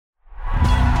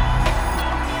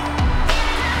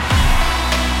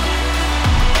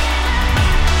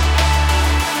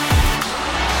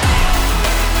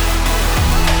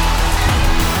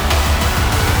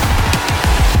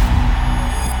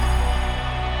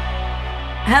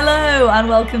Hello and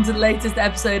welcome to the latest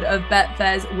episode of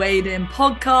Betfair's Weighed In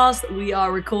podcast. We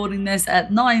are recording this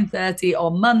at 9:30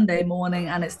 on Monday morning,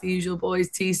 and it's the usual boys,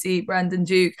 TC, Brendan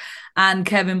Duke and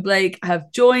Kevin Blake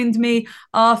have joined me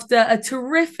after a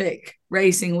terrific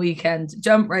racing weekend.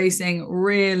 Jump racing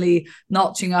really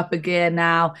notching up a gear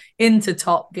now into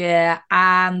top gear,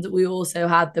 and we also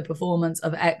had the performance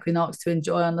of Equinox to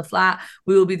enjoy on the flat.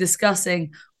 We will be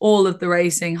discussing all of the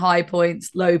racing, high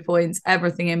points, low points,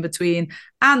 everything in between,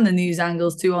 and the news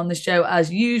angles too on the show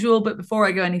as usual. But before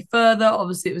I go any further,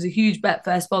 obviously it was a huge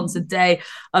Betfair sponsored day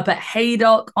up at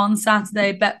Haydock on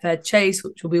Saturday, Betfair Chase,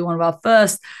 which will be one of our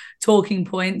first talking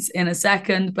points in a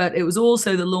second. But it was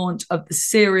also the launch of the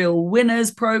Serial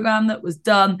Winners program that was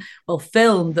done,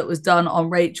 filmed, that was done on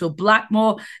Rachel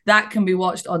Blackmore. That can be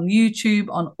watched on YouTube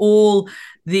on all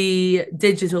the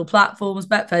digital platforms,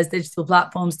 Betfair's digital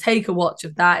platforms. Take a watch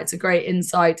of that. It's a great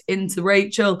insight into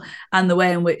Rachel and the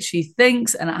way in which she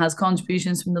thinks, and it has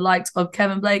contributions from the likes of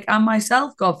Kevin Blake and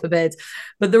myself, God forbid.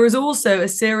 But there was also a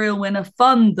Serial Winner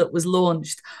Fund that was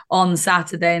launched on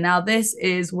Saturday. Now, this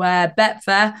is where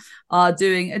Betfair are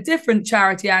doing a different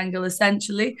charity angle,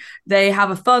 essentially. They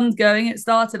have a fund going. It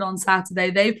started on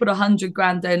Saturday. They put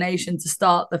 $100,000 donation to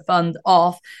start the fund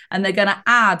off, and they're going to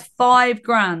add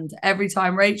 $5,000 every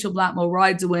time Rachel Blackmore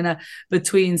rides a winner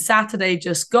between Saturday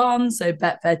just gone, so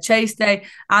Betfair Chase Day,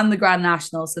 and the Grand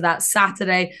National. So that's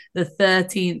Saturday, the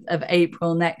 13th of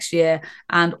April next year.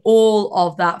 And all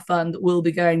of that fund will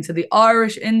be going to the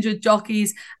Irish Injured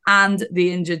Jockeys and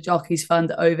the Injured Jockeys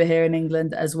Fund over here in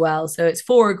England as well. So it's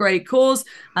for a great cause.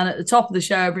 And at the top of the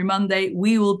show every Monday,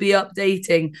 we will be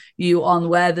updating you on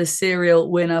where the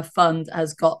Serial Winner Fund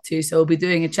has got to. So we'll be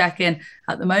doing a check-in.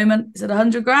 At the moment, it's at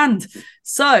 $100,000.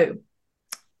 So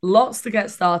lots to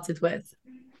get started with.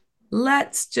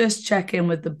 Let's just check in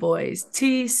with the boys.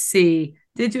 TC,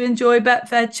 did you enjoy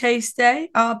Betfair Chase Day,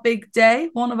 our big day,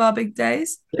 one of our big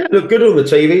days? Yeah, it looked good on the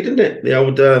TV, didn't it? The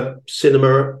old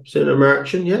cinema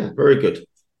action. Yeah, very good.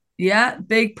 Yeah,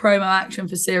 big promo action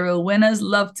for Serial Winners.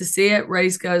 Love to see it.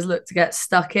 Racegoers look to get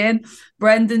stuck in.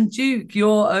 Brendan Duke,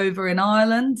 you're over in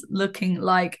Ireland looking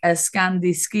like a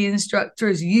Scandi ski instructor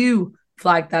as you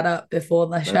flagged that up before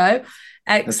the show. That's right.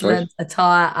 Excellent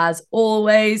attire as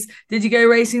always. Did you go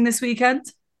racing this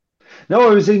weekend? No,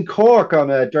 I was in Cork on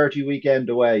a dirty weekend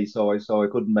away, so I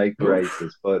couldn't make the Oof.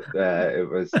 races, but it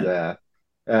was.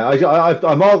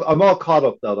 I'm all caught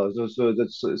up though.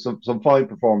 There's some fine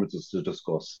performances to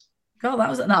discuss. God, that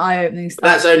was an eye-opening start.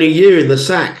 That's only you in the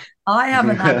sack. I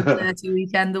haven't had a dirty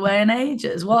weekend away in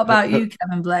ages. What about you,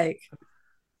 Kevin Blake?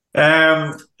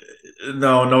 Um,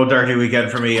 no, no dirty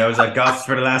weekend for me. I was at golf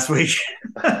for the last week.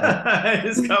 I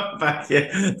just got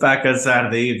back on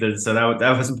Saturday evening, so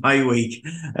that was my week.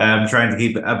 Trying to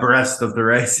keep abreast of the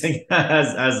racing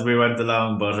as we went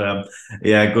along. But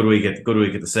yeah, good week at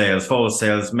the sales, full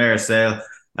sales, mare sale,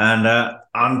 and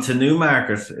on to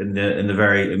Newmarket in the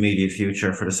very immediate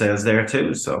future for the sales there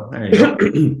too. So there you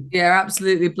go. Yeah,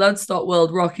 absolutely. Bloodstock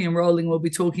World Rocking and Rolling. We'll be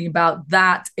talking about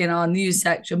that in our news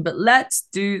section. But let's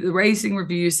do the racing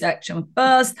review section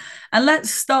first. And let's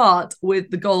start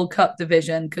with the Gold Cup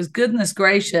division, because goodness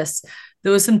gracious,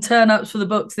 there were some turn-ups for the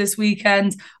books this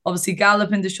weekend. Obviously,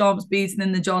 Galloping Deschamps beaten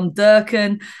in the John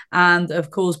Durkan. And,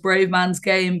 of course, Brave Man's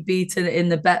Game beaten in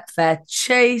the Betfair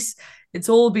Chase. It's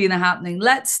all been a happening.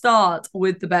 Let's start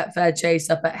with the Betfair Chase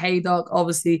up at Haydock.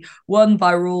 Obviously, won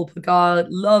by Raoul Pagard.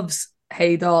 Loves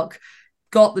Haydock.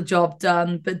 Got the job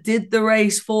done. But did the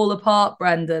race fall apart,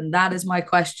 Brendan? That is my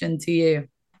question to you.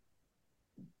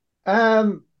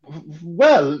 Um,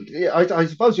 well, I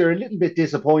suppose you're a little bit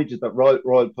disappointed that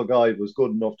Royal Pagaille was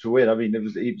good enough to win. I mean,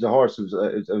 he was a horse who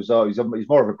he's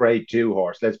more of a grade two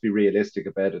horse. Let's be realistic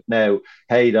about it. Now,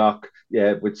 Haydock,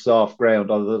 yeah, with soft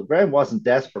ground, although the ground wasn't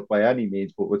desperate by any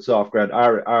means, but with soft ground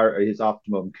are his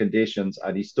optimum conditions,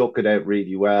 and he stuck it out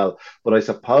really well. But I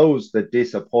suppose the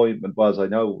disappointment was, I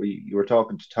know you were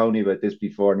talking to Tony about this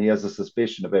before, and he has a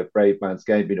suspicion about Brave Man's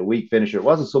Game being a weak finisher. It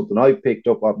wasn't something I picked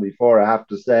up on before, I have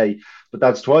to say, but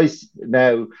that's twice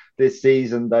now this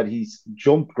season that he's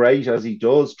jumped great as he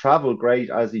does, travelled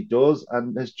great as he does,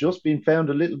 and has just been found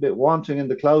a little bit wanting in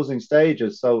the closing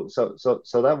stages. So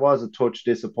that was a touch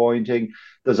disappointing.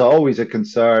 There's always a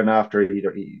concern after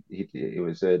it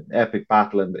was an epic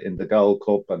battle in the Gold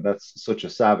Cup, and that's such a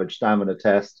savage stamina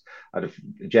test and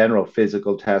a general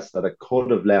physical test that it could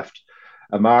have left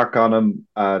a mark on him,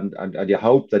 and you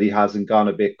hope that he hasn't gone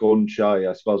a bit gun shy.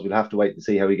 I suppose we'll have to wait and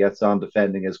see how he gets on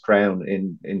defending his crown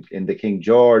in the King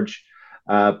George.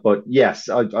 But yes,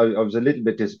 I was a little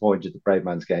bit disappointed the Brave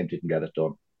Man's Game didn't get it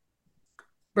done.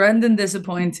 Brendan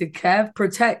disappointed, Kev.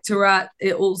 Protectorat,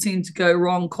 it all seemed to go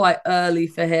wrong quite early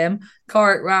for him.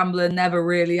 Corrick Rambler never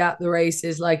really at the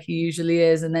races like he usually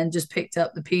is, and then just picked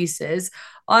up the pieces.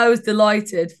 I was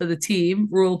delighted for the team,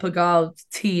 Royal Pagard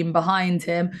team behind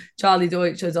him. Charlie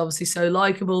Deutsch is obviously so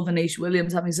likable. Venetia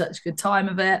Williams having such a good time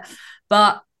of it.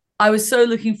 But I was so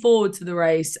looking forward to the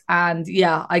race. And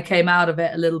yeah, I came out of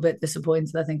it a little bit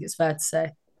disappointed, I think it's fair to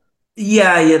say.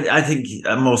 Yeah. I think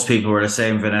most people were the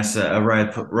same. Vanessa, a Royal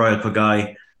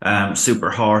Pagaille, super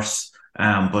horse.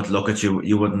 But look at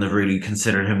you wouldn't have really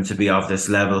considered him to be of this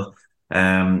level.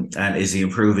 And is he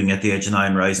improving at the age of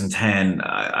 9, rising 10?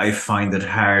 I find it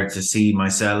hard to see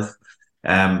myself.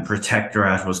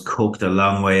 Protectorat was cooked a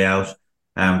long way out.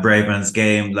 Braveman's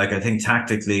game, like I think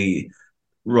tactically,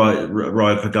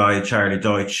 Royal Pagaille, Charlie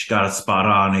Deutsch got it spot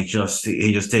on. He just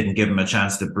didn't give him a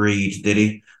chance to breathe, did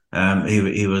he?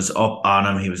 He was up on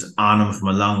him. He was on him from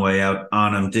a long way out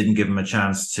on him. Didn't give him a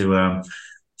chance to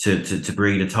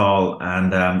breathe at all,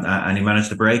 and he managed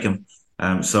to break him.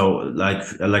 So like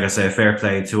I say, fair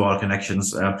play to All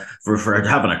Connections for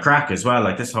having a crack as well.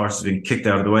 Like this horse has been kicked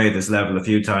out of the way at this level a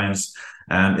few times.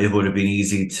 It would have been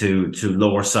easy to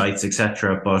lower sights,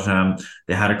 etc. But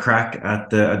they had a crack at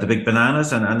the big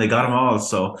bananas and they got them all.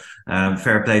 So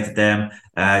fair play to them.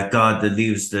 God, that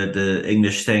leaves the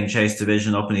English Staying Chase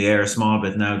division up in the air a small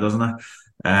bit now, doesn't it?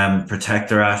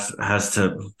 Protectorat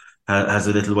has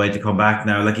a little way to come back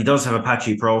now. Like he does have a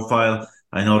patchy profile.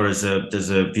 I know there's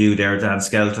a view there, Dan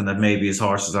Skelton, that maybe his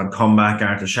horses on comeback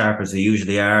aren't as sharp as they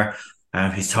usually are.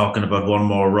 He's talking about one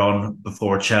more run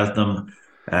before Cheltenham.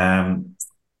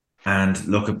 And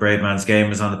look at Braveman's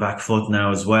game is on the back foot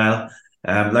now as well.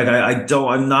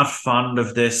 I'm not fond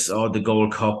of this. The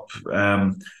Gold Cup.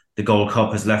 The Gold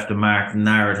Cup has left a mark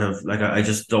narrative. Like I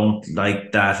just don't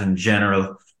like that in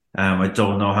general. I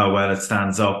don't know how well it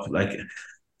stands up. Like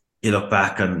you look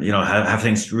back and have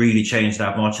things really changed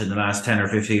that much in the last 10 or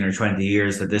 15 or 20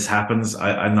 years that this happens?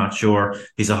 I'm not sure.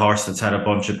 He's a horse that's had a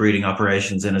bunch of breeding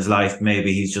operations in his life.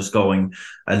 Maybe he's just going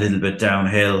a little bit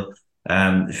downhill.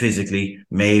 Physically,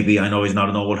 maybe. I know he's not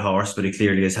an old horse, but he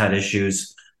clearly has had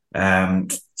issues.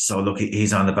 So look,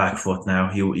 he's on the back foot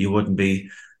now. You wouldn't be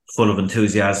full of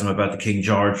enthusiasm about the King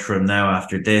George for him now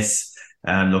after this.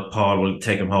 And look, Paul will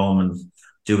take him home and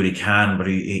do what he can, but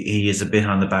he is a bit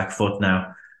on the back foot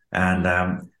now. And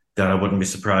God, I wouldn't be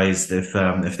surprised if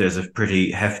there's a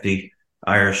pretty hefty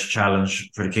Irish challenge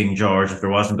for the King George. If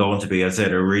there wasn't going to be, I'd say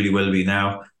there really will be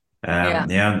now.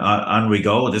 On we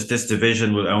go. This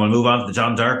division, and we'll move on to the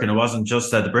John Durkan. It wasn't just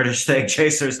the British Stag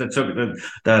Chasers that took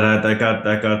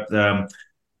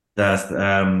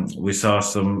that we saw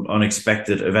some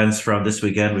unexpected events from this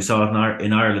weekend. We saw it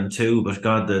in Ireland too. But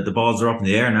God, the balls are up in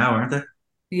the air now, aren't they?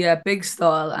 Yeah, big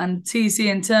style. And TC,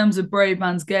 in terms of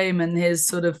Braveman's game and his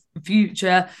sort of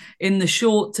future in the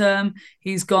short term,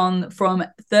 he's gone from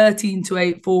 13 to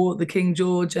 8 for the King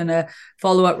George and a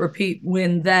follow-up repeat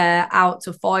win there, out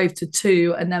to 5 to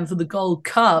 2. And then for the Gold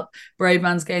Cup,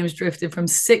 Braveman's game's drifted from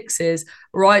 6s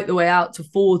right the way out to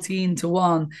 14 to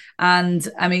 1. And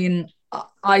I mean,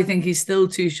 I think he's still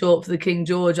too short for the King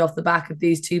George off the back of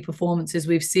these two performances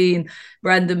we've seen.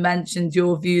 Brendan mentioned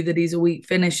your view that he's a weak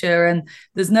finisher, and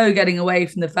there's no getting away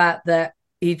from the fact that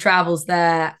he travels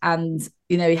there and,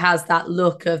 he has that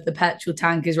look of the petrol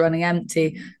tank is running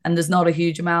empty and there's not a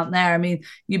huge amount there. I mean,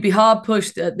 you'd be hard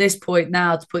pushed at this point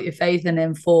now to put your faith in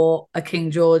him for a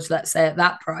King George, let's say, at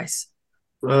that price.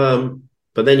 But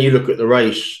then you look at the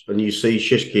race and you see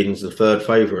Shishkin's the third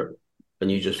favourite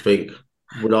and you just think,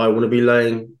 would I want to be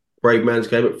laying Braveman's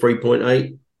game at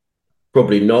 3.8?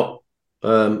 Probably not.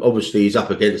 Obviously, he's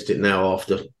up against it now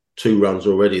after 2 runs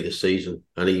already this season,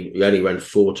 and he only ran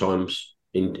 4 times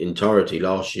in entirety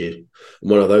last year, and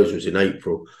one of those was in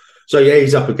April. So yeah,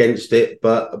 he's up against it,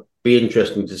 but it'd be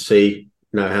interesting to see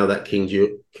how that King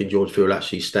George field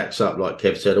actually stacks up. Like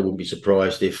Kev said, I wouldn't be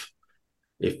surprised if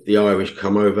the Irish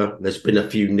come over. There's been a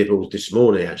few nibbles this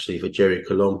morning actually for Jerry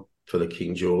Colomb for the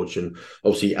King George, and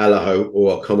obviously Allaho,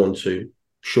 or I'll come on to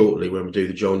shortly when we do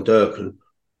the John Durkan.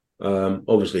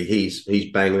 Obviously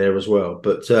he's bang there as well,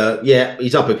 but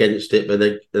he's up against it. But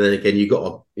then again, you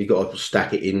got to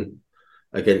stack it in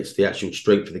against the actual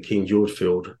strength of the King George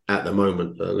field at the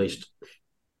moment, at least.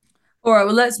 All right,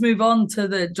 well, let's move on to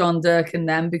the John Durkan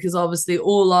then, because obviously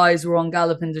all eyes were on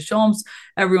Galopin Des Champs.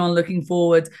 Everyone looking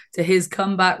forward to his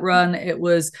comeback run. It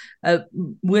was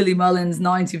Willie Mullins'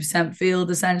 90% field,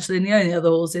 essentially. And the only other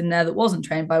horse in there that wasn't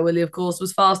trained by Willie, of course,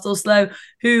 was Fast or Slow,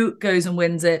 who goes and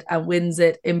wins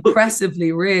it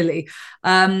impressively, really.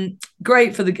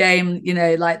 Great for the game,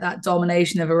 like that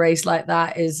domination of a race like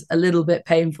that is a little bit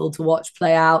painful to watch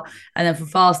play out. And then for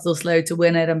Fast or Slow to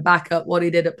win it and back up what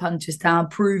he did at Punchestown,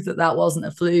 prove that wasn't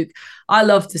a fluke. I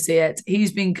love to see it.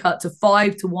 He's been cut to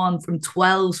 5-1 from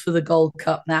 12s for the Gold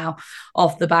Cup now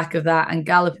off the back of that. And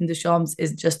Galopin Des Champs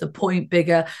is just a point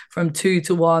bigger from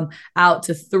 2-1 out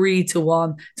to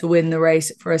 3-1 to win the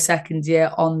race for a second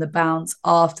year on the bounce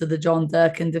after the John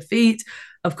Durkan defeat.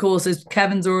 Of course, as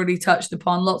Kevin's already touched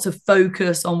upon, lots of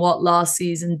focus on what last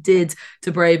season did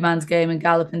to Bravemansgame and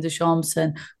Galopin Des Champs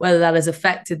and whether that has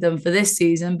affected them for this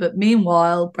season. But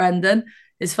meanwhile, Brendan,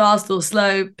 is Fast or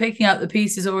Slow picking up the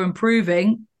pieces or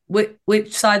improving?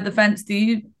 Which side of the fence do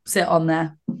you sit on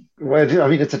there? Well, I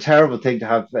mean, it's a terrible thing to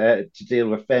have to deal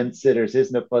with fence sitters,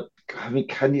 isn't it? But I mean,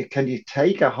 can you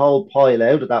take a whole pile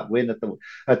out of that win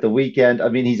at the weekend? I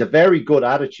mean, he's a very good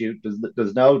attitude.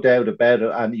 There's no doubt about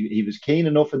it, and he was keen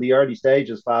enough in the early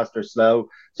stages, Fast or Slow.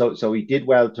 So he did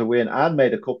well to win and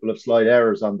made a couple of slight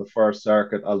errors on the first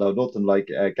circuit, although nothing like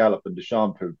Galopin Des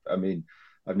Champs, who, I mean,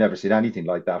 I've never seen anything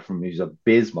like that from him. He's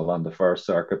abysmal on the first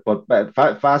circuit, but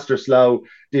Fast or Slow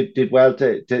did well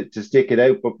to stick it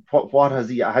out. But what has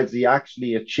he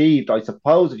actually achieved? I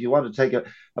suppose if you want to take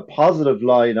a positive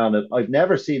line on it, I've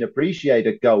never seen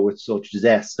Appreciated go with such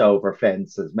zest over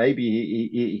fences. Maybe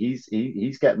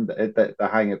he's getting the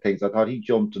hang of things. I thought he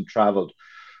jumped and travelled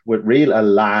with real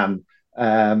elan.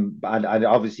 And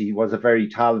obviously he was a very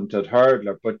talented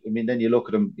hurdler, but I mean, then you look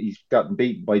at him, he's gotten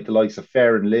beaten by the likes of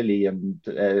Fair and Lily and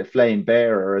Flame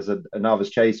Bearer as a novice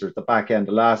chaser at the back end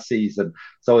of last season.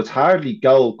 So it's hardly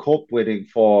Gold Cup winning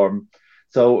form.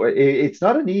 So it's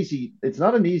not an easy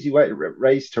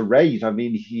race to rate. I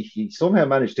mean, he somehow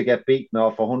managed to get beaten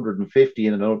off 150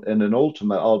 in an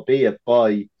ultimate, albeit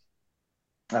by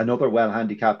another well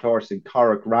handicapped horse in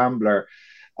Corrick Rambler.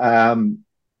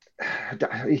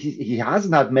 He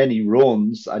hasn't had many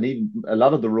runs, and even a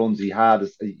lot of the runs he had,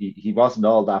 he wasn't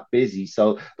all that busy.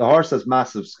 So the horse has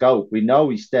massive scope. We know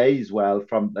he stays well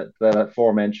from the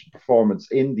aforementioned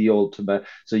performance in the Ultimate.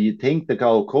 So you'd think the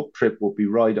Gold Cup trip would be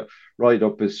right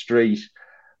up his street.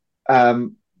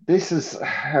 This is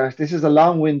a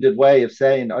long-winded way of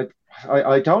saying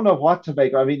I don't know what to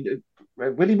make. I mean,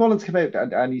 Willie Mullins came out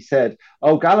and he said,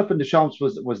 "Oh, Galopin Des Champs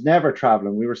was never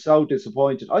travelling. We were so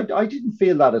disappointed." I didn't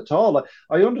feel that at all.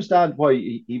 I understand why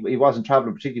he wasn't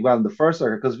travelling particularly well in the first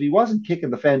circuit, because if he wasn't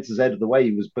kicking the fences out of the way,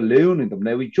 he was ballooning them.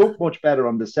 Now, he jumped much better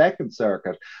on the second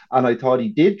circuit, and I thought he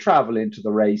did travel into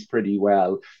the race pretty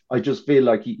well. I just feel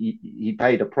like he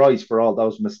paid a price for all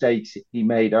those mistakes he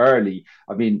made early.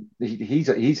 I mean, he's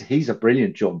a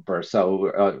brilliant jumper,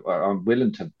 so I'm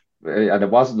willing to. And it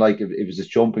wasn't like it was his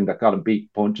jumping that got him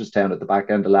beat Punchestown at the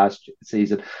back end of last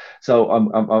season. So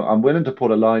I'm willing to put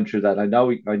a line through that. I know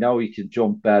he can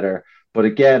jump better, but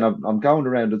again, I'm going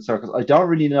around in circles. I don't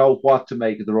really know what to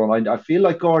make of the run. I feel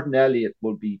like Gordon Elliott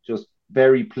will be just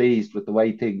very pleased with the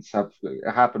way things have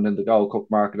happened in the Gold Cup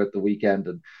market at the weekend,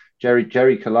 and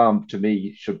Jerry Colombe, to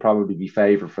me, should probably be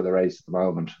favoured for the race at the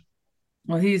moment.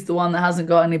 Well, he's the one that hasn't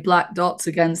got any black dots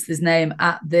against his name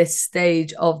at this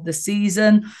stage of the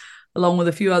season, along with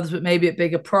a few others, but maybe at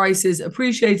bigger prices.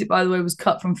 Appreciated, by the way, was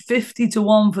cut from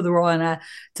 50-1 for the Ryanair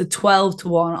to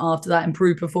 12-1 after that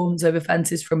improved performance over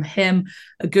fences from him.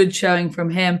 A good showing from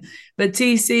him. But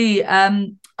TC,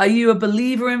 are you a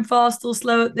believer in Fast or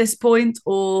Slow at this point?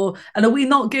 And are we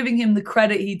not giving him the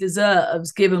credit he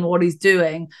deserves, given what he's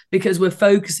doing, because we're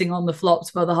focusing on the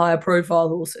flops for the higher profile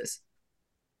horses?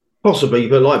 Possibly,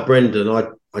 but like Brendan,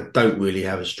 I don't really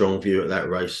have a strong view at that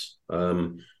race.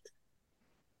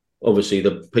 Obviously,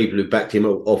 the people who backed him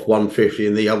off 150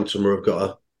 in the Ultima have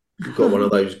got one of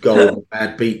those gold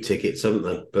bad beat tickets, haven't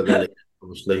they? But then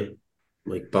obviously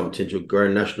we bumped into a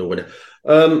Grand National winner.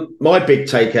 My big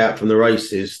takeout from the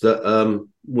race is that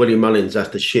Willie Mullins has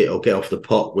to shit or get off the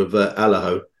pot with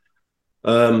Allaho.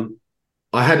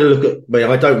 I had a look at.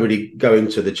 I don't really go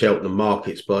into the Cheltenham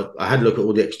markets, but I had a look at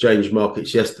all the exchange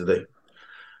markets yesterday,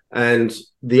 and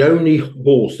the only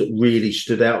horse that really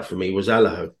stood out for me was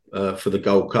Allaho for the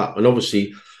Gold Cup. And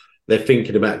obviously, they're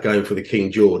thinking about going for the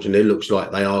King George, and it looks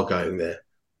like they are going there.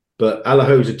 But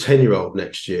Allaho's a 10-year-old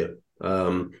next year.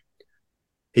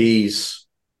 He's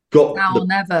got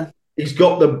He's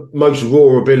got the most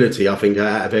raw ability, I think,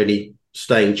 out of any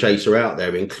staying chaser out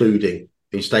there, including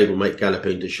his stablemate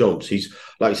Galopin Des Champs. He's,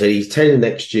 like I said, he's 10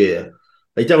 next year.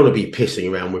 they don't want to be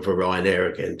pissing around with a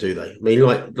Ryanair again, do they? I mean,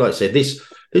 like I said, this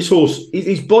horse,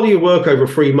 his body of work over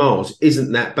 3 miles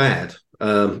isn't that bad.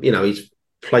 He's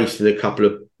placed in a couple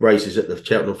of races at the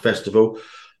Cheltenham Festival.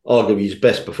 Arguably his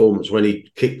best performance when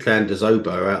he kicked Landers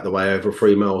Oboe out the way over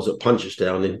 3 miles at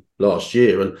Punchestown in last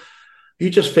year. And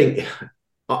you just think,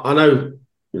 I know,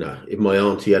 if my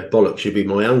auntie had bollocks, she'd be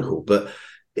my uncle. But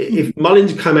if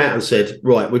Mullins come out and said,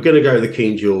 right, we're going to go to the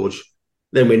King George,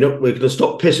 then we're going to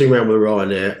stop pissing around with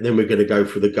Ryanair, and then we're going to go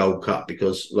for the Gold Cup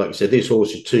because, like I said, this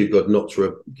horse is too good not to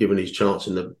have given his chance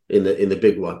in the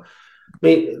big one. I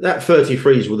mean, that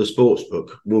 33 is with the sports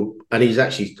book. And he's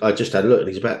actually, I just had a look, and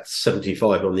he's about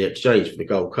 75 on the exchange for the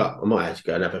Gold Cup. I might have to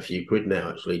go and have a few quid now,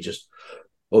 actually, just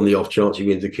on the off chance he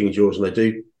wins the King George and they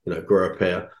do, grow a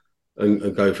pair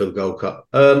and go for the Gold Cup.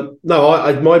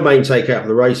 My main take out of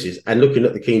the races and looking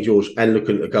at the King George and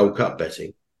looking at the Gold Cup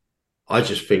betting, I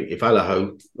just think if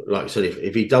Allaho, like I said,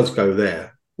 if he does go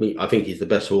there, I think he's the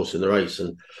best horse in the race,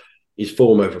 and his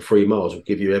form over 3 miles will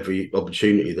give you every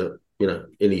opportunity that,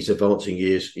 in his advancing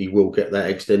years, he will get that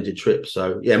extended trip.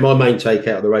 So, yeah, my main take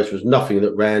out of the race was nothing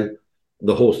that ran,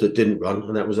 the horse that didn't run,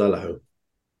 and that was Allaho.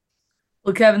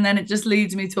 Well, Kevin, then it just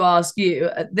leads me to ask you,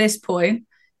 at this point,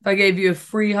 if I gave you a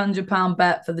 £300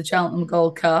 bet for the Cheltenham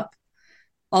Gold Cup,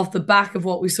 off the back of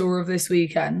what we saw of this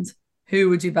weekend, who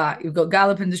would you back? You've got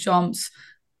Galopin Des Champs,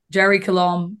 Jerry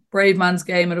Colombe, Brave Man's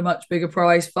Game at a much bigger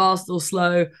price, Fast or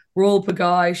Slow, Royal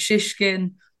Pagaille,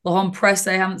 Shishkin, Laurent Presse,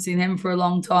 haven't seen him for a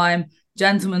long time,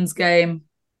 Gentleman's Game,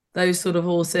 those sort of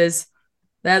horses.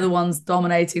 They're the ones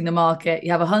dominating the market.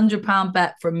 You have a £100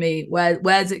 bet from me.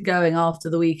 Where's it going after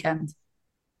the weekend?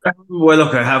 Well,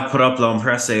 look, I have put up Laurent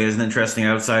Presse as an interesting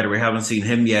outsider. We haven't seen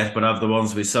him yet, but of the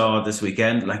ones we saw this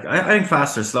weekend, I think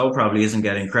Fast or Slow probably isn't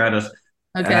getting credit.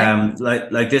 Okay.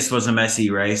 Like this was a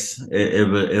messy race. It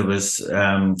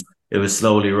was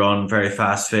slowly run, very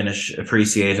fast finish,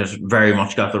 appreciated, very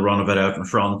much got the run of it out in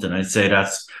front. And I'd say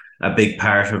that's a big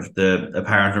part of the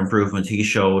apparent improvement he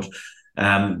showed.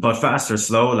 But Fast or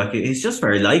Slow, he's just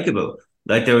very likable.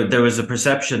 Like there was a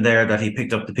perception there that he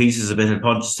picked up the pieces a bit at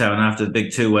Punchestown after the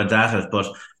big two went at it,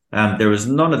 but there was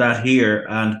none of that here.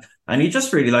 And you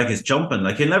just really like his jumping.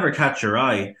 He'll never catch your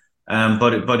eye.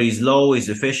 But he's low, he's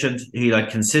efficient. He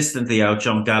consistently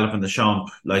out-jumped Galopin Des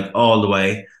Champs all the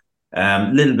way.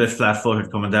 Little bit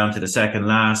flat-footed coming down to the second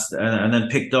last, and then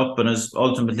picked up and has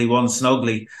ultimately won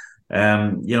snugly.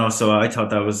 So I thought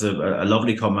that was a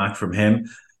lovely comeback from him.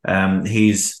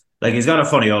 He's got a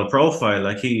funny old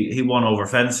profile. He won over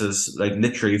fences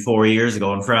literally 4 years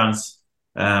ago in France,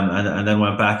 and then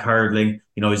went back hurdling.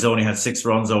 He's only had 6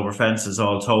 runs over fences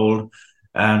all told.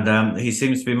 And he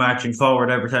seems to be marching forward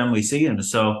every time we see him.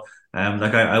 So,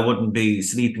 I wouldn't be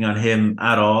sleeping on him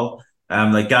at all.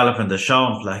 Galopin Des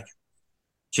Champs,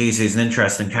 he's an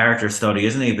interesting character study,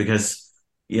 isn't he? Because,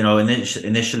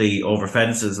 initially over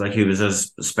fences, he was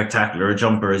as spectacular a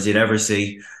jumper as you'd ever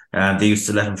see. They used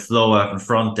to let him flow out in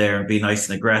front there and be nice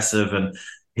and aggressive, and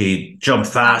he'd jump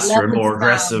faster and more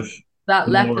aggressive. That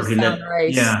Leopardstown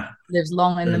race lives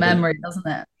long in the memory, doesn't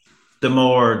it? The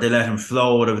more they let him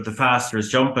flow, the faster his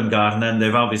jumping got. And then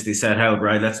they've obviously set out,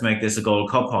 right, let's make this a Gold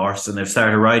Cup horse. And they've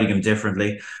started riding him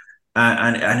differently.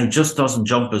 And he just doesn't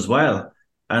jump as well.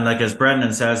 And as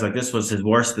Brendan says, this was his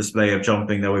worst display of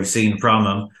jumping that we've seen from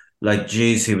him.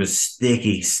 He was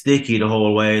sticky the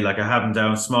whole way. I have him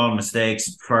down, small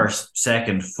mistakes, first,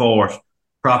 second, fourth,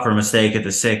 proper mistake at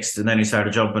the sixth. And then he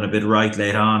started jumping a bit right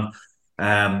late on.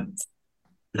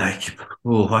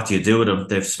 What do you do with them?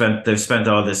 They've spent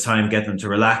all this time getting them to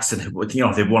relax, and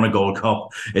they've won a Gold Cup.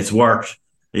 It's worked.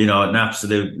 An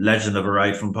absolute legend of a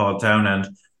ride from Paul Townend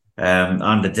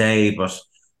on the day. But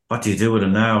what do you do with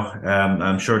them now?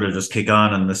 I'm sure they'll just kick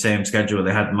on the same schedule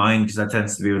they had in mind, because that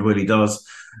tends to be what Willie does.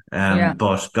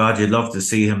 But God, you'd love to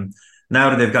see him. Now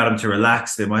that they've got him to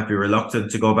relax, they might be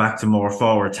reluctant to go back to more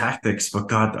forward tactics. But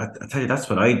God, I tell you, that's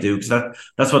what I do, because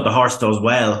that's what the horse does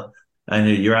well. And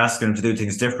you're asking him to do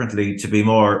things differently to be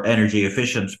more energy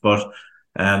efficient. But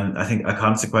I think a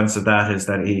consequence of that is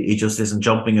that he just isn't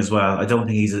jumping as well. I don't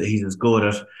think he's as good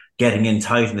at getting in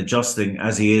tight and adjusting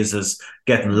as he is as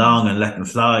getting long and letting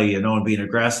fly, and being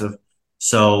aggressive.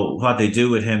 So what they do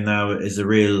with him now is a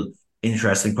real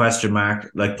interesting question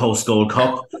mark. Post Gold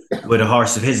Cup, with a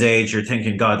horse of his age, you're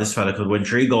thinking, God, this fella could win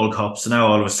 3 Gold Cups. Now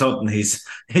all of a sudden he's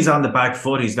on the back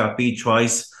foot. He's got beat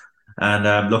twice.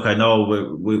 And look, I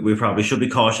know we probably should be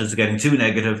cautious of getting too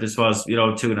negative. This was,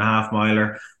 2.5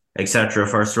 miler, etc.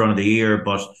 First run of the year,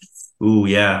 but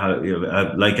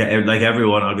like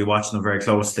everyone, I'll be watching him very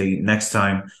closely next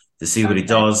time to see what he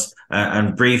does.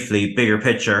 And briefly, bigger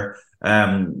picture,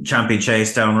 Champion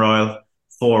Chase down Royal,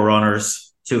 4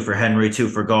 runners, 2 for Henry, 2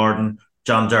 for Gordon.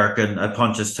 John Durkin at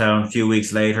Punchestown a few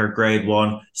weeks later, Grade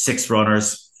 1, 6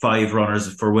 runners, 5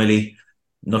 runners for Willie,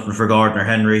 nothing for Gordon or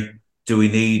Henry. Do we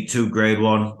need 2 Grade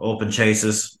 1 open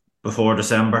chases before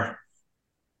December?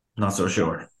 Not so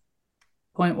sure.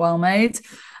 Point well made.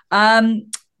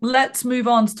 Let's move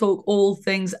on to talk all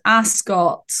things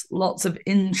Ascot. Lots of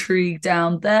intrigue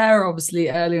down there. Obviously,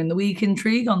 earlier in the week,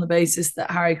 intrigue on the basis that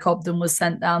Harry Cobden was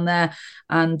sent down there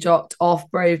and jocked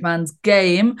off Braveman's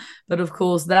Game. But of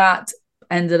course, that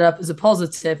ended up as a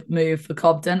positive move for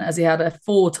Cobden, as he had a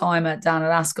 4-timer down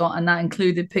at Ascot, and that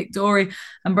included Pic D'Orhy.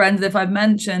 And Brendan, if I've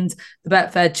mentioned the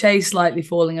Betfair Chase slightly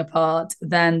falling apart,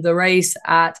 then the race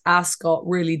at Ascot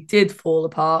really did fall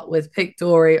apart, with Pic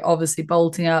D'Orhy obviously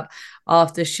bolting up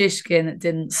after Shishkin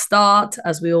didn't start.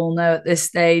 As we all know at this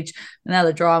stage,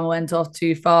 Manella Drama went off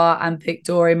too far, and Pic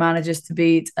D'Orhy manages to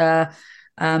beat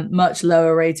much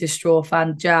lower rated Straw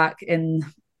Fan Jack in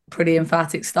pretty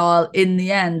emphatic style in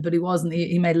the end, but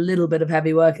he made a little bit of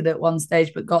heavy work at one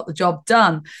stage, but got the job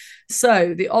done.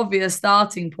 So the obvious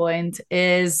starting point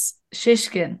is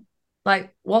Shishkin.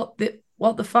 Like, what the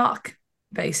fuck,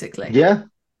 basically. Yeah.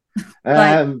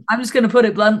 Like, I'm just going to put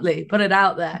it bluntly, put it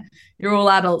out there. You're all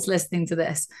adults listening to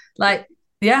this. Like,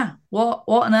 yeah, what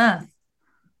on earth?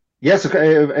 Yes,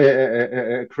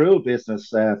 a cruel business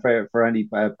for any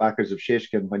backers of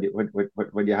Shishkin when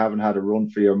you haven't had a run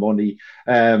for your money.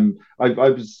 I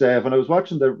was when I was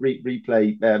watching the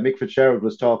replay, Mick Fitzgerald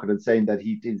was talking and saying that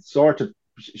he did sort of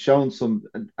shown some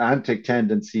antic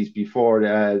tendencies before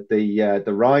the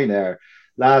Ryanair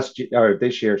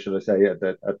this year, should I say, at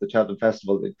the Cheltenham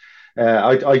Festival.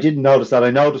 I didn't notice that.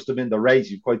 I noticed him in the race.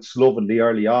 He was quite slovenly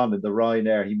early on in the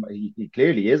Ryanair. He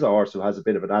clearly is a horse who has a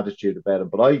bit of an attitude about him,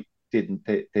 but I didn't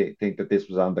think that this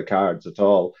was on the cards at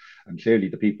all. And clearly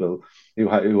the people who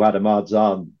had him odds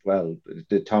on, well,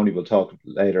 Tony will talk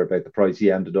later about the price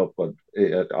he ended up, but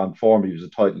on form he was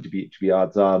entitled to be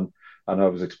odds on. And I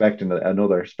was expecting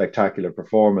another spectacular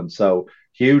performance. So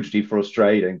hugely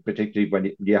frustrating, particularly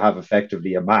when you have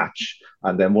effectively a match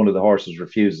and then one of the horses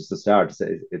refuses to start.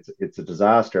 It's a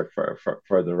disaster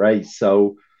for the race.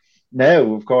 So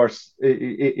now, of course,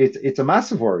 it's a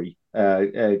massive worry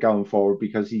going forward,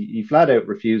 because he flat out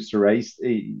refused to race.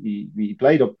 He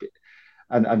played up,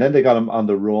 and then they got him on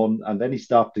the run, and then he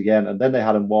stopped again, and then they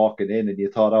had him walking in, and you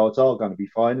thought, oh, it's all going to be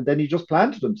fine. And then he just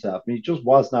planted himself, and he just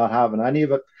was not having any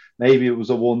of it. Maybe it was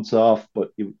a once-off,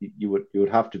 but you would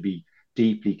have to be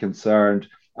deeply concerned.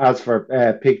 As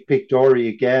for Pic D'Orhy,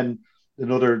 again,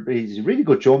 he's a really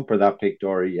good jumper, that Pic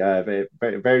D'Orhy.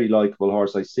 Very, very likable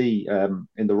horse. I see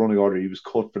in the running order he was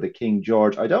cut for the King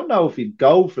George. I don't know if he'd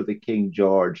go for the King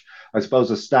George. I suppose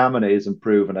the stamina is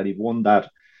improving, and he won that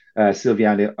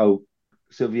Silviani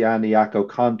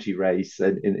Conti race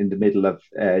in the middle of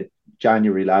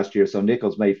January last year. So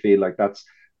Nichols may feel like that's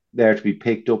there to be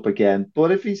picked up again.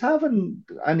 But if he's having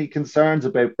any concerns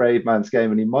about Braveman's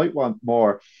Game and he might want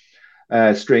more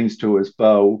strings to his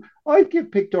bow, I'd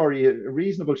give Pic D'Orhy a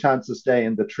reasonable chance to stay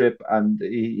in the trip. And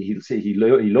he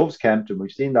loves Kempton.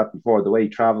 We've seen that before. The way he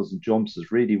travels and jumps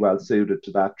is really well suited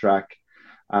to that track.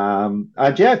 And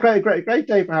yeah, great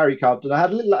day for Harry Cobden. I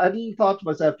had a little thought to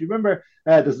myself. Do you remember?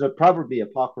 There's a probably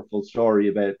apocryphal story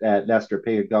about Lester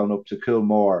Piggott going up to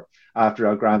Coolmore after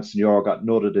our Grand Seigneur got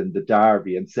nutted in the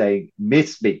Derby and saying,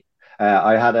 "Miss me."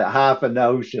 I had half a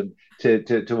notion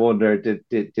to wonder,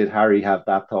 did Harry have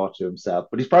that thought to himself?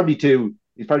 But he's probably too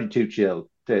chill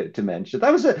to mention.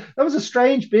 That was a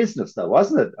strange business, though,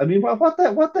 wasn't it? I mean, what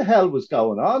the hell was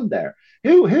going on there?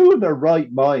 Who in their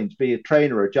right mind, be it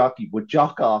trainer or jockey, would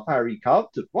jock off Harry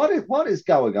Cobden? What is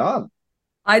going on?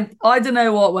 I don't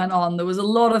know what went on. There was a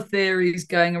lot of theories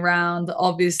going around.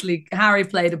 Obviously, Harry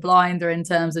played a blinder in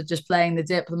terms of just playing the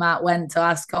diplomat, went to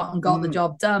Ascot and got the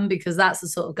job done, because that's the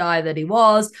sort of guy that he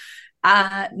was.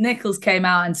 Nichols came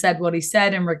out and said what he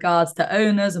said in regards to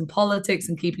owners and politics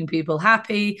and keeping people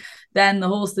happy. Then the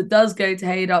horse that does go to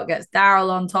Haydock gets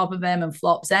Darrell on top of him and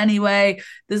flops anyway.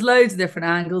 There's loads of different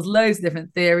angles, loads of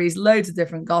different theories, loads of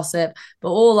different gossip.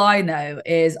 But all I know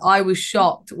is I was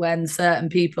shocked when certain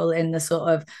people in the sort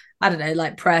of, I don't know,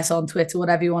 like press on Twitter,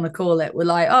 whatever you want to call it, were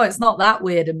like, oh, it's not that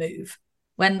weird a move.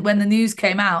 When the news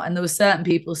came out and there were certain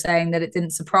people saying that it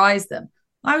didn't surprise them.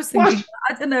 I was thinking, what?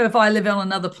 I don't know if I live on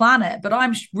another planet, but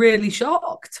I'm really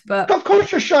shocked. But of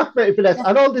course you're shocked, Vanessa,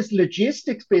 and all this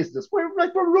logistics business. We're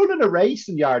running a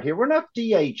racing yard here. We're not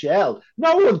DHL.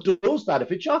 No one does that.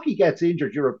 If a jockey gets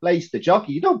injured, you replace the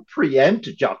jockey. You don't preempt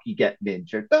a jockey getting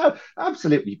injured. No,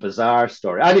 absolutely bizarre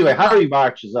story. Anyway, Harry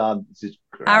marches on. This is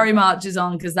Harry marches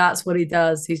on because that's what he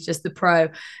does. He's just the pro.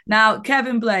 Now,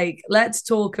 Kevin Blake, let's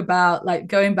talk about like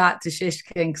going back to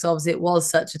Shishkin because obviously it was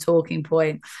such a talking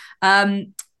point.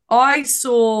 I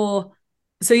saw.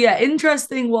 So yeah,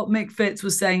 interesting what Mick Fitz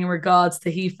was saying in regards to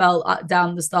he felt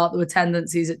down the start there were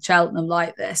tendencies at Cheltenham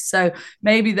like this. So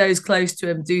maybe those close to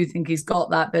him do think he's got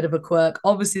that bit of a quirk.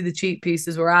 Obviously the cheap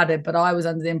pieces were added, but I was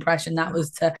under the impression that was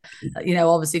to,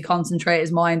 obviously concentrate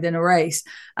his mind in a race.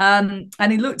 And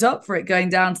he looked up for it going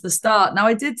down to the start. Now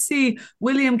I did see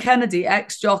William Kennedy,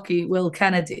 ex-jockey Will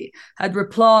Kennedy, had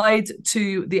replied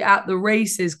to the at the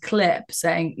races clip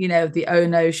saying, the "oh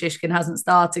no, Shishkin hasn't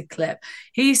started" clip.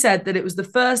 He said that it was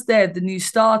the first day of the new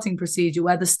starting procedure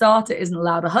where the starter isn't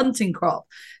allowed a hunting crop.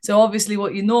 So obviously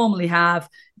what you normally have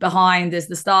behind is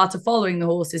the starter following the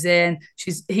horses in.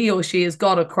 He or she has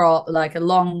got a crop, like a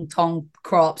long tongue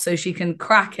crop, so she can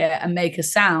crack it and make a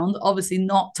sound, obviously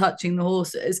not touching the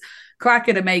horses, crack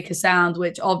it and make a sound,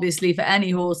 which obviously for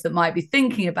any horse that might be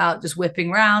thinking about just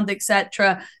whipping round,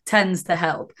 etc., tends to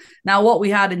help. Now, what we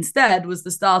had instead was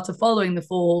the starter following the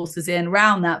four horses in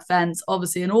round that fence,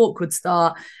 obviously an awkward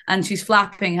start, and she's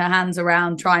flapping her hands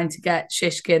around trying to get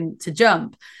Shishkin to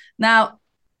jump. Now,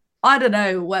 I don't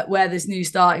know where this new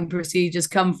starting procedures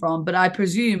come from, but I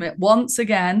presume it once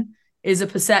again is a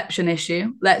perception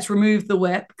issue. Let's remove the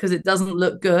whip because it doesn't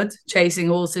look good chasing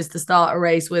horses to start a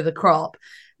race with a crop.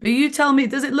 But you tell me,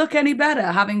 does it look any better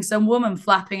having some woman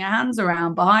flapping her hands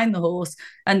around behind the horse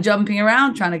and jumping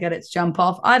around trying to get it to jump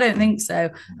off? I don't think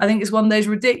so. I think it's one of those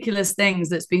ridiculous things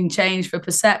that's been changed for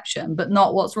perception, but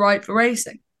not what's right for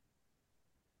racing.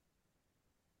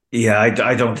 Yeah,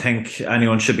 I don't think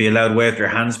anyone should be allowed to wave their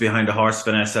hands behind a horse,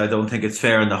 Vanessa. I don't think it's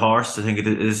fair on the horse. I think it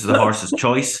is the horse's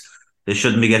choice. They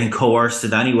shouldn't be getting coerced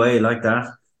in any way like that.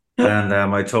 And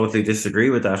I totally disagree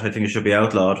with that. I think it should be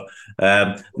outlawed.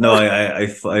 No, I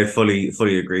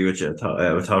fully agree with you.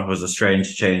 I thought it was a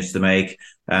strange change to make.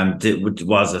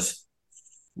 Was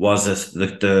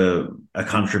it a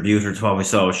contributor to what we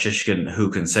saw with Shishkin?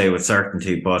 Who can say with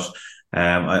certainty? But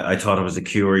I thought it was a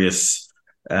curious,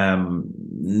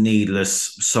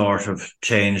 needless sort of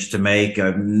change to make.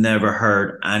 I've never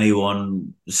heard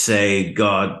anyone say,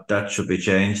 "God, that should be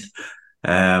changed."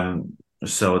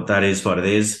 So that is what it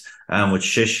is. With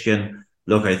Shishkin,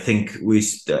 look, I think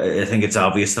it's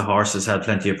obvious the horse has had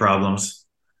plenty of problems,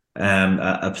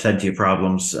 of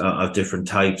different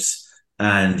types,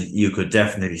 and you could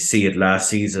definitely see it last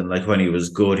season. Like when he was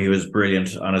good, he was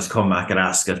brilliant on his comeback at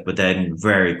Ascot, but then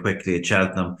very quickly at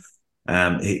Cheltenham,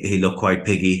 he looked quite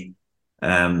piggy.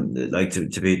 Like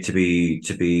to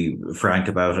be frank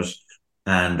about it,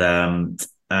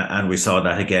 and we saw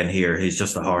that again here. He's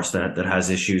just a horse that has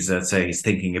issues. Let's say he's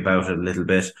thinking about it a little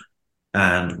bit.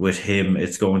 And with him,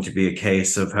 it's going to be a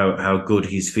case of how good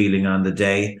he's feeling on the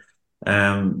day.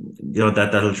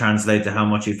 That'll translate to how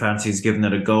much he fancies giving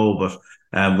it a go. But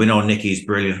we know Nicky's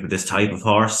brilliant with this type of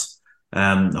horse,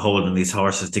 holding these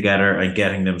horses together and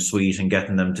getting them sweet and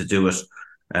getting them to do it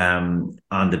on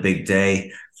the big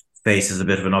day. Faces a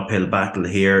bit of an uphill battle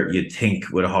here. You'd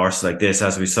think with a horse like this,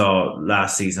 as we saw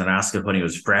last season at Ascot, when he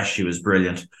was fresh, he was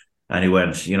brilliant. And he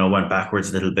went backwards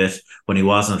a little bit when he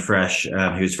wasn't fresh.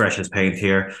 He was fresh as paint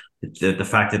here. The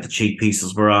fact that the cheap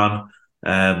pieces were on,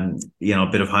 a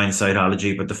bit of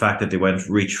hindsightology, but the fact that they went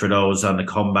reach for those on the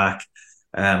comeback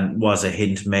was a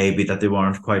hint maybe that they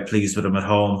weren't quite pleased with him at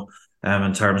home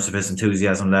in terms of his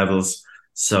enthusiasm levels.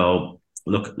 So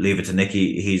look, leave it to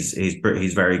Nicky. He's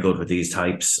very good with these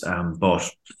types. But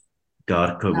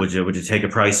God, would you take a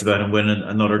price about him winning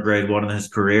another Grade 1 in his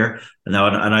career? And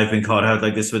I've been caught out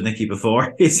like this with Nicky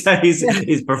before. He's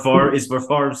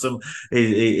performed some.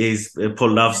 He's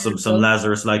pulled off some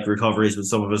Lazarus-like recoveries with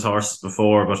some of his horses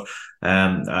before, but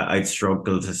I'd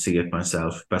struggle to see it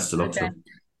myself. Best of luck to him.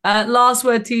 Last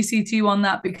word, TC2 on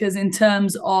that, because in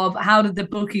terms of how did the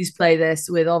bookies play this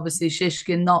with obviously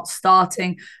Shishkin not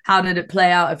starting, how did it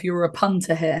play out if you were a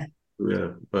punter here? Yeah,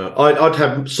 I'd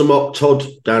have Samok Todd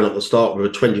down at the start with a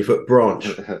 20-foot branch.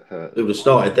 It would have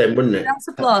started then, wouldn't it? That's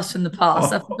a blast from the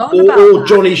past. I've forgotten about that. Or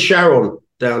Johnny Sharon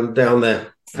down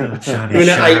there. Doing at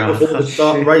 8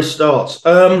 before the race starts.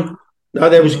 No,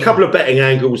 there was a couple of betting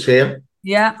angles here.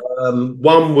 Yeah.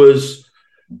 One was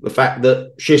the fact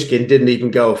that Shishkin didn't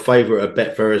even go a favourite at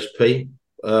Betfair SP.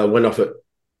 Went off at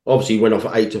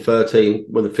 8-13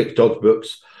 when the fixed odds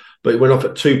books, but it went off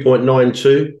at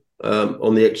 2.92.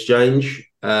 On the exchange,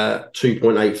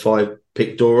 2.85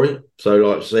 pick Dory. So,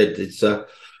 like I said, it's a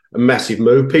massive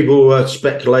move. People were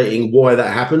speculating why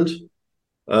that happened.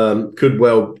 I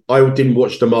didn't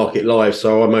watch the market live,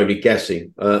 so I'm only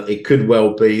guessing. It could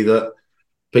well be that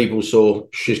people saw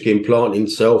Shishkin plant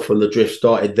himself and the drift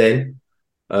started then.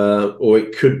 or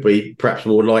it could be perhaps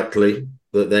more likely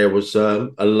that there was a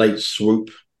late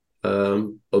swoop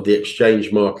of the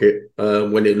exchange market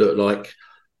when it looked like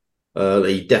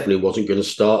he definitely wasn't going to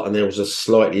start, and there was a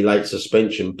slightly late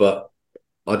suspension. But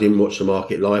I didn't watch the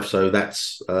market live, so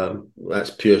that's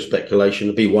pure speculation.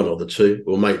 It'll be one of the two,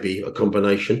 or maybe a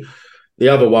combination. The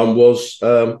other one was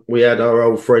we had our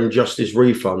old friend Justice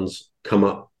Refunds come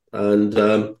up, and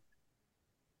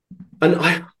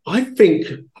I think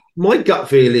my gut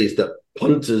feel is that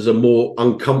punters are more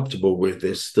uncomfortable with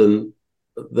this than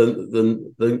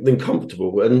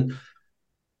comfortable. And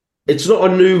it's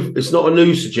not a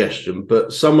new suggestion,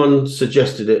 but someone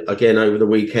suggested it again over the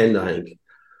weekend, I think,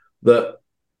 that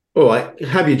all right,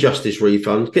 have your Justice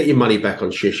Refund, get your money back on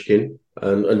Shishkin,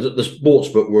 and the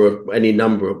sportsbook were any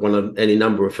number of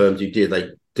firms who did. They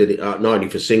did it not only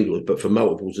for singles but for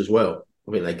multiples as well.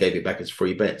 I mean, they gave it back as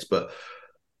free bets, but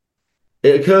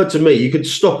it occurred to me you could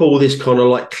stop all this kind of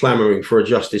like clamouring for a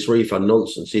Justice Refund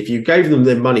nonsense if you gave them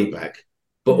their money back,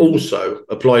 but also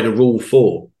applied a Rule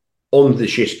 4 on the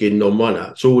Shishkin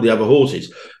non-runner to all the other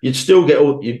horses. You'd still get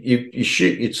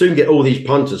you'd soon get all these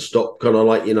punters stop kind of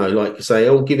like, like say,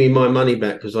 oh, give me my money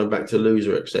back because I'm back to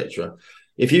loser, etc.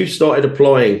 If you started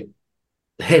applying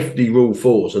hefty Rule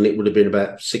 4s, and it would have been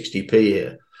about 60p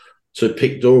here, to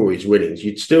pick Dory's winnings,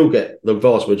 you'd still get the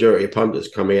vast majority of punters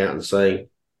coming out and saying,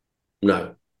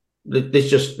 no, let's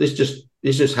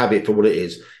just have it for what it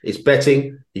is. It's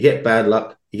betting. You get bad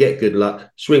luck, you get good luck,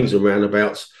 swings and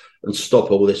roundabouts, and stop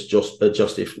all this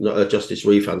justice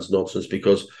refunds nonsense,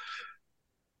 because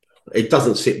it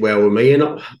doesn't sit well with me.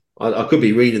 And I could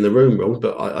be reading the room wrong,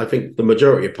 but I think the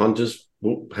majority of punters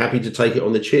were happy to take it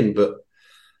on the chin. But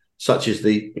such is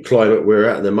the climate we're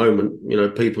at the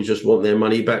moment. People just want their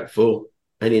money back for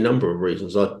any number of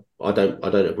reasons. I don't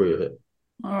agree with it.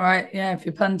 All right. Yeah. If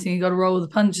you're punting, you got to roll with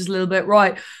the punches a little bit.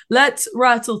 Right. Let's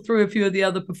rattle through a few of the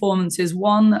other performances.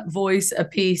 One voice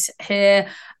apiece here.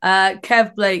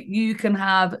 Kev Blake, you can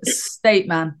have State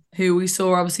Man, who we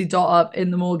saw obviously dot up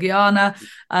in the Morgiana,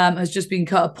 has just been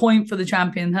cut a point for the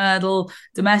champion hurdle.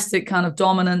 Domestic kind of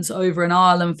dominance over in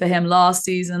Ireland for him last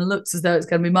season. Looks as though it's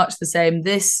going to be much the same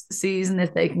this season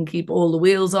if they can keep all the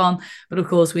wheels on. But of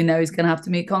course, we know he's going to have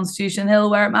to meet Constitution Hill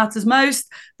where it matters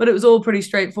most. But it was all pretty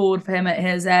straightforward for him at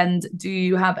his end. Do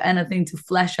you have anything to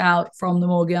flesh out from the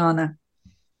Morgiana?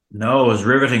 No, it was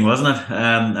riveting, wasn't it?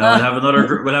 We'll have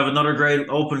another grade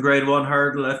 1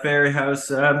 hurdle at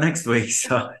Fairyhouse next week.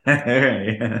 So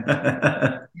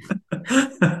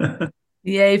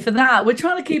yay for that. We're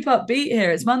trying to keep upbeat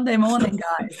here. It's Monday morning,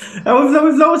 guys.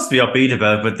 We've loads to be upbeat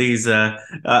about, but these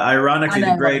ironically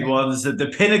the grade ones,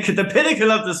 the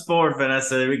pinnacle of the sport,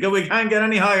 Vanessa. We can't get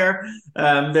any higher.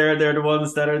 They're the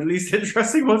ones that are the least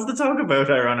interesting ones to talk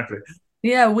about, ironically.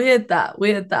 Yeah, weird that.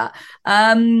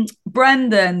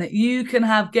 Brendan, you can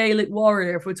have Gaelic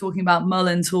Warrior if we're talking about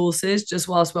Mullins horses, just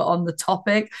whilst we're on the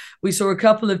topic. We saw a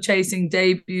couple of chasing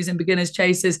debuts and beginners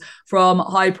chases from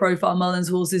high-profile Mullins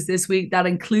horses this week. That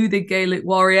included Gaelic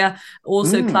Warrior,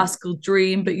 also Classical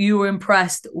Dream, but you were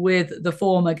impressed with the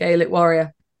former Gaelic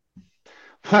Warrior.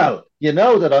 Well, you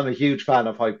know that I'm a huge fan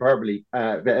of hyperbole,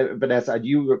 Vanessa, and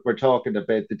you were talking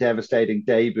about the devastating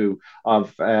debut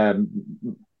of...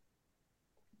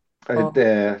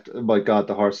 my God,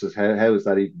 the horses! How is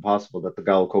that even possible? That the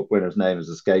Gold Cup winner's name has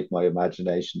escaped my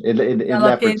imagination. In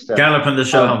Leopardstown, Galloping the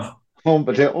Champ.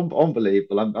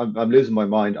 Unbelievable! I'm losing my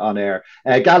mind on air.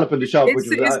 Galloping the Champ.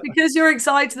 It's because you're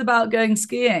excited about going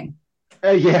skiing.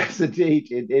 Yes,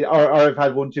 indeed. Or I've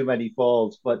had one too many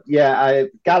falls. But yeah, I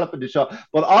Galloping the Champ.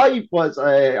 But I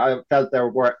felt there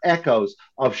were echoes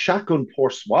of Chacun Pour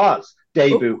Soi's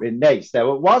debut in Naas.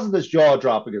 Now, it wasn't as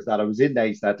jaw-dropping as that. I was in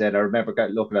Naas that day, and I remember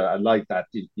looking at it and like that.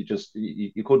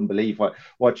 You couldn't believe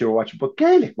what you were watching. But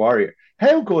Gaelic Warrior,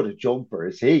 how good a jumper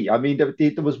is he? I mean, there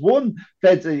was one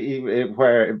fence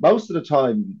where most of the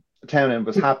time Townend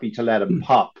was happy to let him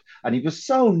pop, and he was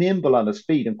so nimble on his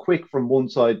feet and quick from one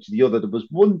side to the other. There was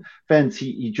one fence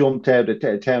he jumped out of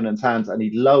Townend's hands, and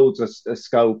he loads a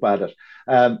scope at it.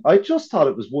 I just thought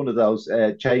it was one of those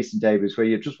chasing debuts where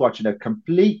you're just watching a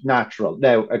complete natural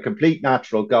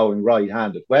going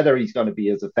right-handed. Whether he's going to be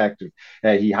as effective,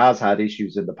 he has had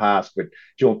issues in the past with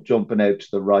jumping out to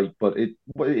the right, but it's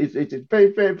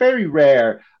very, very, very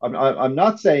rare. I'm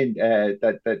not saying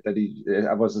that he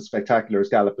was as spectacular as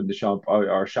Galloping the Champ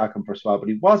or Chacun Pour Soi, but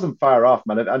he wasn't far off,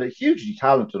 man, and a hugely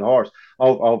talented horse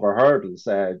over hurdles.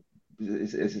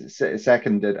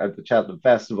 Second at the Cheltenham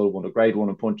Festival, won a grade 1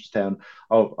 in Punchestown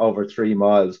over 3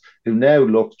 miles, who now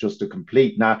looks just a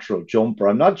complete natural jumper.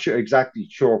 I'm not exactly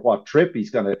sure what trip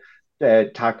he's going to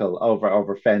tackle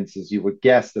over fences. You would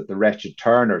guess that the Wretched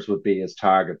Turners would be his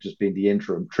target, just being the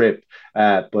interim trip.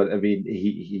 But I mean,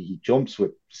 he jumps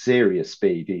with serious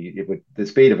speed. With the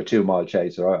speed of a 2 mile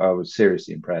chaser, I was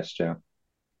seriously impressed. Yeah.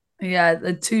 Yeah,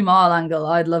 the 2 mile angle,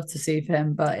 I'd love to see for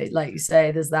him, but like you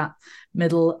say, there's that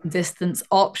middle distance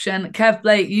option. Kev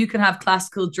Blake, you can have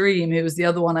Classical Dream, who was the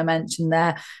other one I mentioned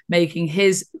there, making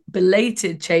his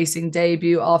belated chasing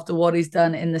debut after what he's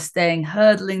done in the staying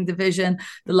hurdling division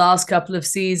the last couple of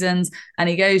seasons. And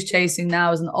he goes chasing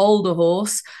now as an older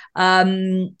horse.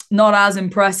 Not as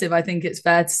impressive, I think it's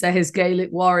fair to say, as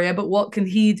Gaelic Warrior, but what can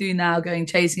he do now going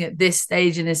chasing at this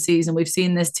stage in his season? We've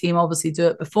seen this team obviously do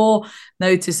it before,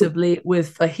 noticeably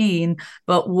with Fahine,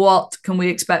 but what can we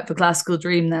expect for Classical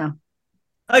Dream now?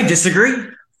 I disagree.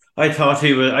 I thought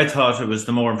it was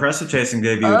the more impressive chasing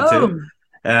debut of the two.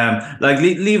 Like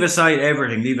leave aside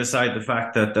everything, leave aside the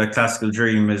fact that the Classical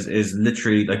Dream is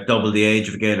literally like double the age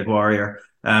of a Gaelic Warrior.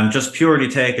 Just purely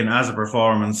taken as a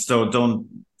performance. So don't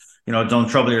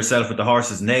trouble yourself with the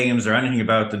horses' names or anything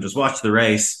about them. Just watch the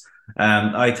race.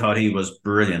 I thought he was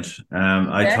brilliant.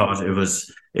 I thought it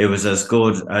was as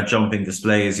good a jumping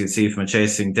display as you'd see from a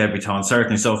chasing debutant,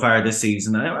 certainly so far this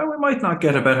season. We might not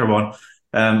get a better one.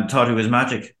 Thought he was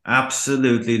magic.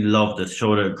 Absolutely loved it.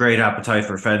 Showed a great appetite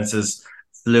for fences,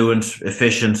 fluent,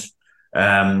 efficient.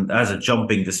 As a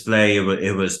jumping display,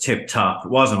 it was tip top.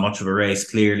 It wasn't much of a race,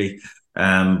 clearly.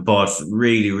 But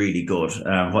really, really good.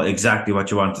 Exactly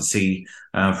what you want to see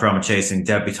from a chasing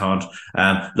debutant.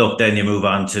 Look, then you move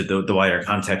on to the wider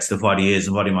context of what he is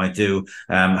and what he might do.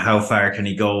 How far can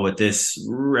he go at this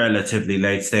relatively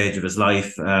late stage of his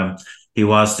life? He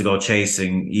was to go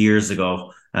chasing years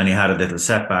ago, and he had a little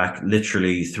setback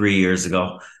literally 3 years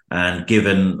ago. And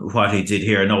given what he did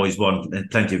here, I know he's won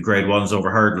plenty of grade ones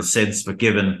over hurdles since, but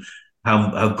given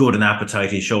how good an appetite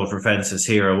he showed for fences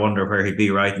here, I wonder where he'd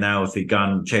be right now if he'd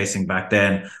gone chasing back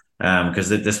then, because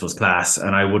this was class,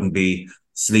 and I wouldn't be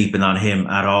sleeping on him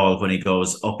at all when he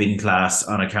goes up in class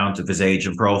on account of his age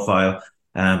and profile,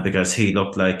 because he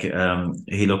looked like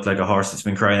a horse that's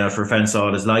been crying out for a fence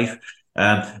all his life.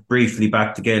 Briefly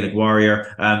back to Gaelic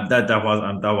Warrior, that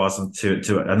wasn't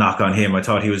to a knock on him. I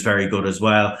thought he was very good as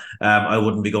well. I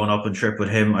wouldn't be going up and trip with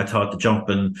him. I thought the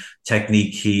jumping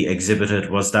technique he exhibited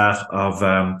was that of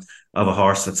a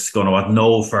horse that's going to want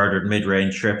no further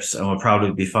mid-range trips and will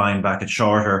probably be fine back at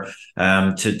shorter.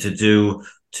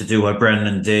 To do what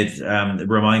Brendan did, it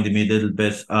reminded me a little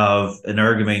bit of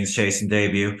Energumene's chasing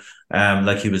debut.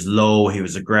 Like he was low, he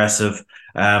was aggressive.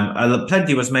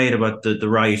 Plenty was made about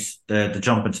the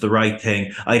jump into the right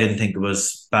thing. I didn't think it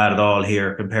was bad at all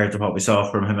here compared to what we saw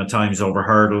from him at times over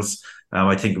hurdles.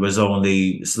 I think it was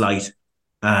only slight.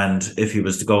 And if he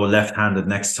was to go left-handed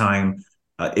next time,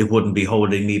 it wouldn't be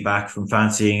holding me back from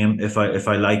fancying him if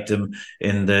I liked him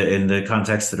in the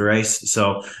context of the race.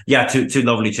 So yeah, two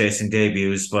lovely chasing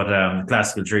debuts, but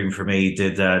Classical Dream for me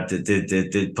did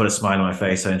put a smile on my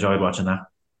face. I enjoyed watching that.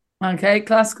 Okay,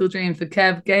 Classical Dream for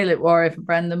Kev, Gaelic Warrior for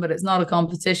Brendan, but it's not a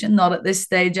competition, not at this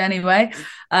stage anyway.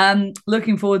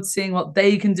 Looking forward to seeing what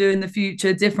they can do in the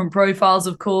future. Different profiles,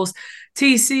 of course.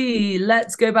 TC,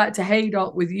 let's go back to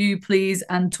Haydock with you, please,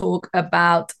 and talk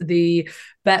about the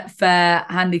Betfair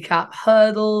handicap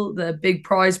hurdle, the big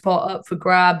prize pot up for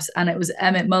grabs, and it was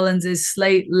Emmett Mullins'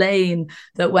 Slate Lane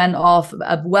that went off,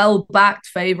 a well-backed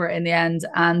favourite in the end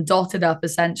and dotted up,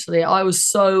 essentially. I was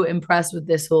so impressed with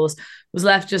this horse. Was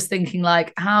left just thinking,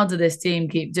 like, how do this team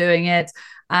keep doing it?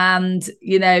 And,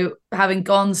 you know, having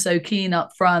gone so keen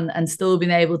up front and still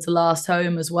been able to last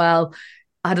home as well,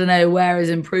 I don't know where his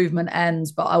improvement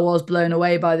ends, but I was blown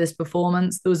away by this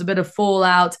performance. There was a bit of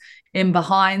fallout in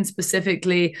behind,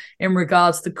 specifically in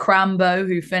regards to Crambo,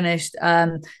 who finished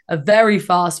a very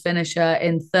fast finisher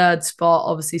in third spot.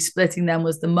 Obviously, splitting them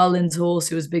was the Mullins horse,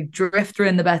 who was a big drifter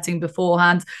in the betting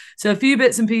beforehand. So a few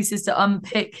bits and pieces to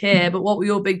unpick here, but what were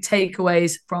your big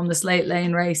takeaways from the Slate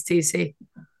Lane race, TC?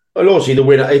 Well, obviously the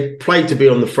winner, it played to be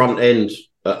on the front end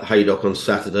at Haydock on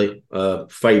Saturday,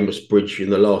 famous bridge in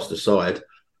the last aside.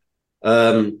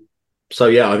 So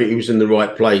yeah, I think he was in the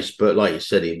right place, but like you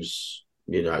said, he was,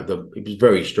 he was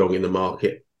very strong in the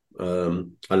market,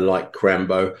 unlike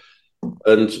Crambo,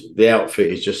 and the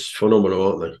outfit is just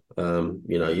phenomenal, aren't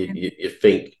they? You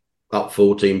think up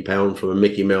 £14 from a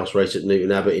Mickey Mouse race at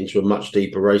Newton Abbot into a much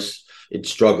deeper race, it'd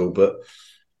struggle, but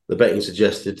the betting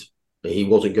suggested he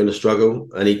wasn't going to struggle,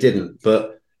 and he didn't.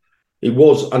 But he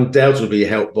was undoubtedly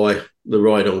helped by the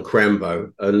ride on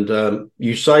Crambo. And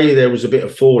you say there was a bit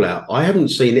of fallout. I haven't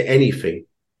seen anything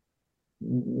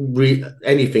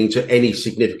to any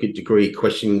significant degree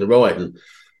questioning the ride. And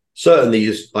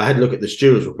certainly, I had a look at the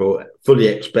stewards report, fully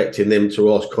expecting them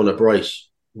to ask Conor Brace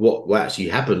what actually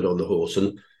happened on the horse,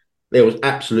 and there was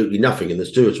absolutely nothing in the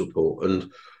stewards report.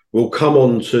 And we'll come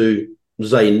on to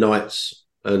Zane Knights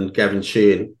and Gavin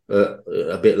Sheehan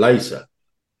a bit later,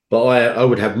 but I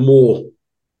would have more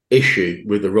issue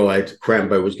with the ride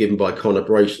Crambo was given by Conor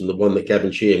Brace than the one that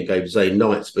Gavin Sheehan gave Zane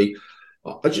Knights. But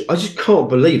I just can't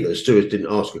believe that the stewards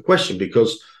didn't ask a question,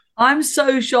 because I'm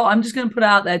so shocked. I'm just going to put it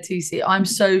out there, TC. I'm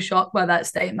so shocked by that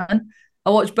statement. I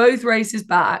watched both races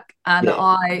back, and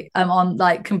I am on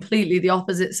like completely the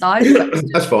opposite side.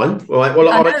 That's fine. All right. Well,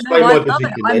 I'll explain my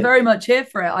position. I'm very much here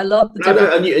for it. I love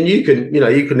the and you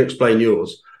can explain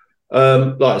yours.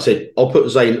 Like I said, I'll put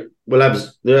Zane. We'll have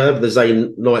the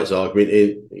Zane Knights argument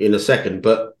in a second,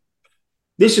 but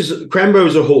Crambo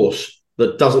is a horse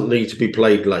that doesn't need to be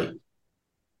played late.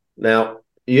 Now,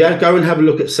 go and have a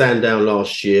look at Sandown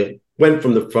last year. Went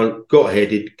from the front, got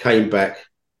headed, came back.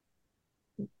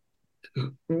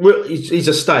 He's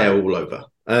a stayer all over,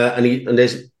 and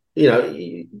there's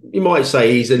you might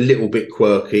say he's a little bit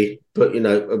quirky, but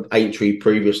Aintree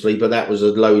previously, but that was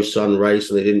a low sun race,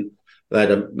 and they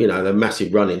had a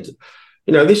massive run into.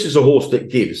 This is a horse that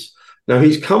gives. Now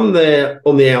he's come there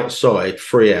on the outside,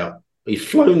 free out. He's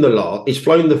flown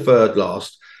the third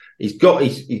last. He's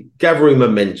gathering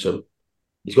momentum.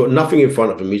 He's got nothing in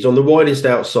front of him. He's on the widest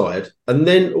outside, and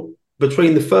then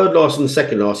between the third last and the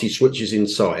second last, he switches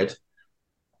inside.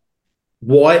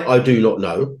 Why, I do not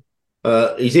know.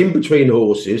 He's in between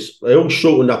horses. They all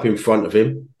shortened up in front of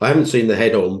him. I haven't seen the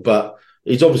head on, but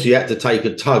he's obviously had to take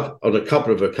a tug on a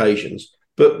couple of occasions.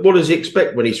 But what does he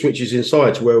expect when he switches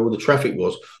inside to where all the traffic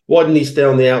was? Why didn't he stay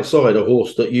on the outside, a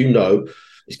horse that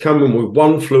is coming with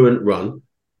one fluent run,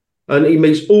 and he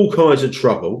meets all kinds of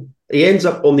trouble? He ends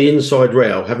up on the inside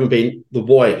rail, having been the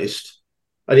widest,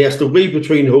 and he has to weave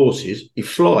between horses. He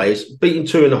flies, beating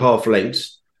 2.5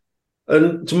 lengths.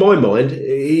 And to my mind,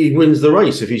 he wins the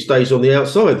race if he stays on the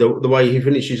outside, the way he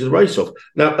finishes the race off.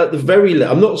 Now, at the very least,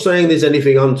 I'm not saying there's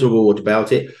anything untoward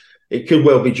about it. It could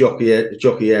well be jockey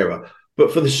error.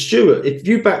 But for the steward, if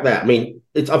you back that, I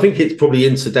think it's probably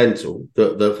incidental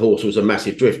that the horse was a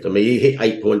massive drift. He hit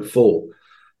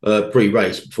 8.4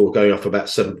 pre-race before going off about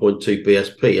 7.2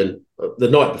 BSP. And the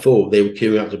night before, they were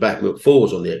queuing up to back him at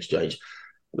 4s on the exchange.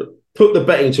 Put the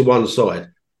betting to one side.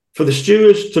 For the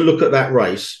stewards to look at that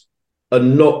race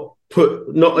and not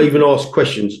even ask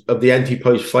questions of the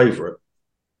anti-post favourite,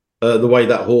 the way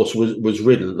that horse was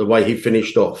ridden, the way he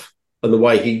finished off, and the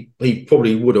way he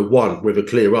probably would have won with a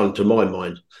clear run, to my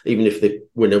mind, even if the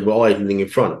winner were idling in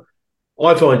front.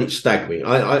 I find it staggering.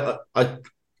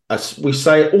 We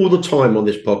say it all the time on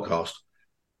this podcast.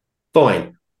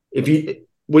 Fine,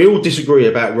 we all disagree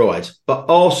about rides, but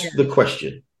ask the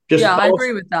question. I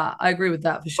agree with that. I agree with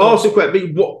that for sure. Ask the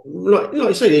question. Like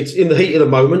I say, it's in the heat of the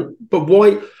moment. But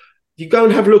why? You go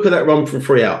and have a look at that run from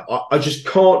free out. I just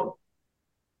can't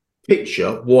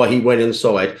picture why he went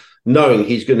inside, knowing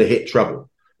he's going to hit trouble.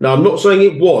 Now, I'm not saying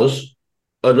it was.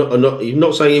 I'm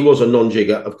not saying he was a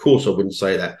non-jigger. Of course, I wouldn't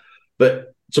say that.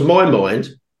 But to my mind,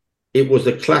 it was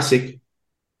the classic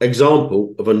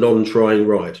example of a non-trying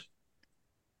ride.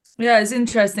 Yeah, it's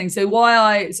interesting. So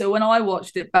when I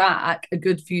watched it back a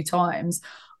good few times,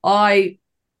 I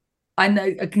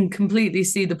know I can completely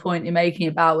see the point you're making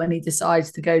about when he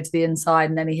decides to go to the inside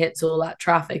and then he hits all that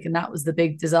traffic, and that was the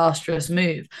big disastrous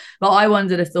move. But I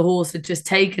wondered if the horse had just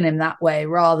taken him that way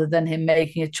rather than him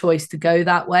making a choice to go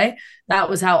that way.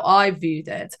 That was how I viewed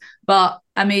it. But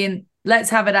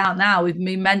let's have it out now. We've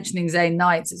been mentioning Zane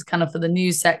Knights. It's kind of for the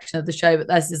news section of the show, but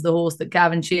this is the horse that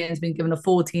Gavin Sheehan's been given a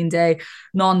 14-day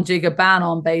non-jigger ban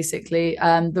on, basically.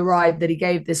 The ride that he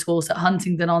gave this horse at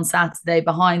Huntingdon on Saturday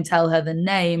behind Tell Her the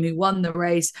Name, who won the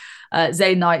race.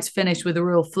 Zane Knights finished with a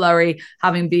real flurry,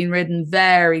 having been ridden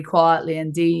very quietly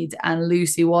indeed. And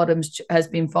Lucy Wadhams has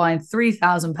been fined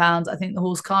 £3,000. I think the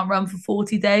horse can't run for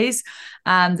 40 days.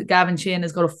 And Gavin Sheehan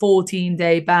has got a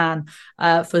 14-day ban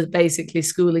for basically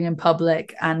schooling in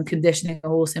public and conditioning a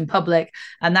horse in public.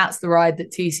 And that's the ride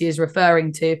that TC is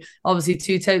referring to. Obviously,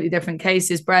 two totally different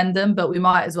cases, Brendan, but we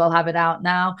might as well have it out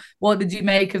now. What did you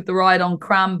make of the ride on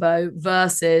Crambo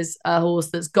versus a horse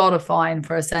that's got a fine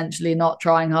for essentially not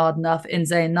trying hard enough in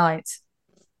Zane Knights?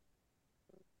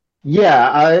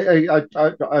 Yeah,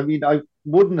 I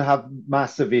wouldn't have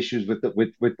massive issues with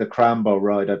the Crambo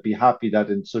ride. I'd be happy that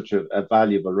in such a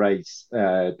valuable race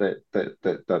that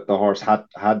the horse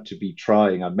had to be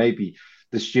trying, and maybe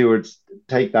the stewards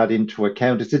take that into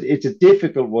account. It's a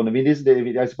difficult one. Isn't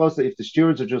it? I suppose that if the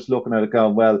stewards are just looking at it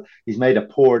going, well, he's made a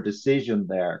poor decision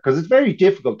there, because it's very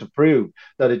difficult to prove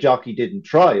that a jockey didn't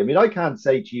try. I can't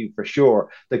say to you for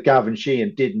sure that Gavin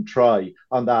Sheehan didn't try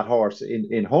on that horse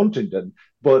in Huntingdon,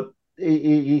 but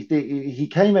he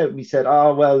came out and he said,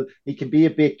 "Oh well, he can be a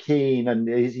bit keen, and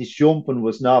his jumping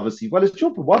was novice." Well, his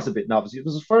jumping was a bit novice. It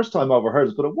was his first time over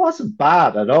hurdles, but it wasn't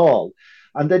bad at all.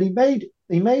 And then he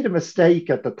made a mistake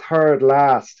at the third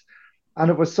last,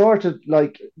 and it was sort of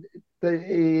like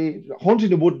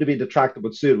Huntingdon wouldn't have been the track that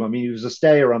would suit him. I mean, he was a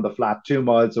stayer on the flat, 2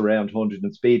 miles around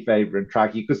Huntingdon, speed favourite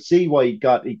track. You could see why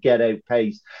he'd get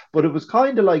outpaced, but it was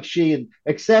kind of like Sheehan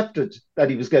accepted that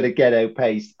he was going to get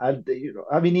outpaced, and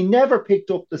I mean, he never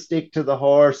picked up the stick to the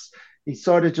horse. He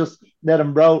sort of just let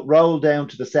him roll down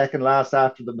to the second last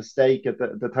after the mistake at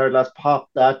the third last,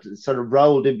 popped that, sort of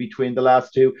rolled in between the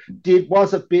last two.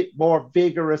 Was a bit more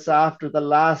vigorous after the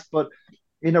last, but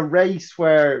in a race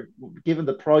where, given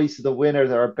the price of the winner,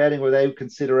 there are betting without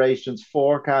considerations,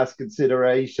 forecast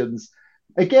considerations.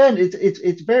 Again,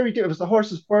 it's very different. It was the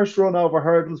horse's first run over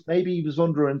hurdles. Maybe he was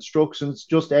under instructions,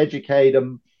 just educate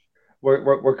him.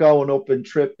 We're going up in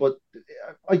trip, but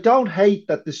I don't hate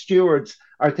that the stewards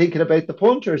are thinking about the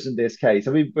punters in this case.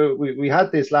 I mean, we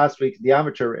had this last week in the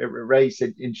amateur race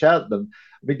in Cheltenham.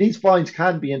 I mean, these fines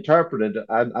can be interpreted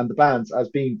and the bans as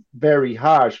being very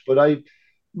harsh, but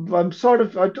I'm sort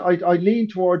of I lean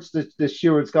towards the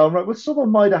stewards going, right, well, someone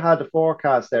might have had a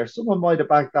forecast there. Someone might have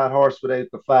backed that horse without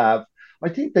the fav. I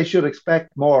think they should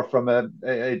expect more from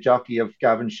a jockey of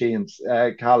Gavin Sheehan's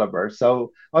caliber.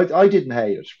 So I didn't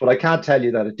hate it, but I can't tell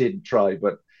you that it didn't try.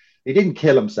 But he didn't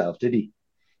kill himself, did he?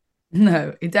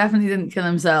 No, he definitely didn't kill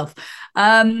himself.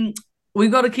 We've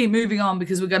got to keep moving on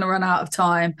because we're going to run out of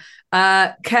time.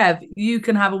 Kev, you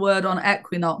can have a word on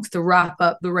Equinox to wrap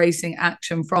up the racing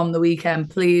action from the weekend,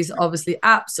 please. Obviously,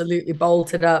 absolutely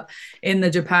bolted up in the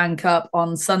Japan Cup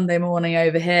on Sunday morning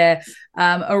over here.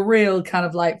 A real kind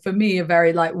of like, for me, a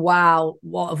very like, wow,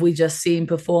 what have we just seen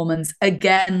performance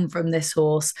again from this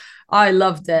horse. I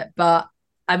loved it, but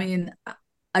I mean,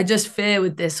 I just fear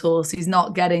with this horse, he's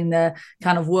not getting the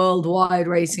kind of worldwide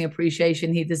racing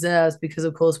appreciation he deserves because,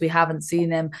 of course, we haven't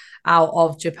seen him out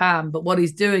of Japan. But what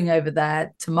he's doing over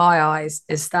there, to my eyes,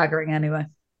 is staggering anyway.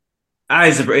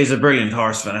 He's a brilliant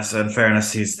horse, Vanessa. In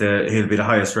fairness, he'll be the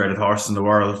highest rated horse in the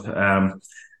world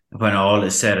when all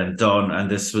is said and done.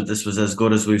 And this was as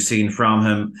good as we've seen from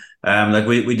him. Like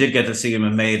we did get to see him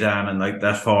in Maidan, and like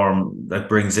that form that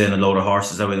brings in a load of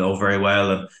horses that we know very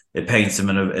well, and it paints him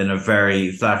in a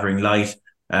very flattering light.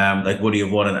 Like would he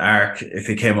have won an Arc if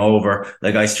he came over?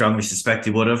 Like I strongly suspect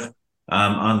he would have.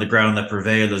 On the ground that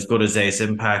prevailed, as good as Ace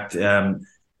Impact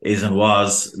is and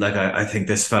was, like I think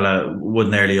this fella would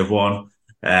nearly have won.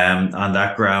 On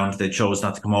that ground, they chose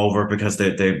not to come over because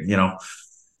they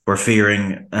were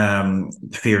fearing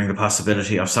the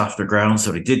possibility of softer ground,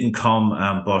 so they didn't come.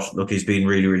 But look, he's been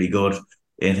really, really good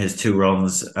in his 2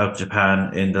 runs out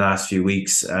Japan in the last few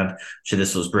weeks, and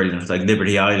this was brilliant. Like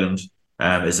Liberty Island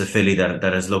is a filly that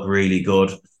has looked really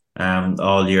good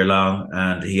all year long,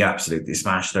 and he absolutely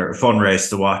smashed her. Fun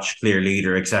race to watch, clear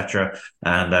leader, etc.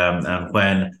 And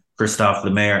when Christophe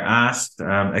Lemaire asked,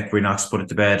 Equinox put it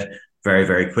to bed very,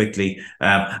 very quickly.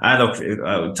 And look,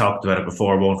 I talked about it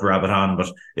before, won't rabbit on,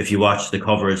 but if you watch the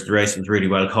coverage, the race was really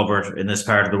well covered in this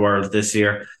part of the world this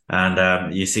year.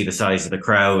 And you see the size of the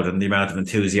crowd and the amount of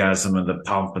enthusiasm and the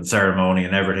pomp and ceremony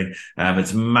and everything.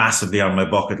 It's massively on my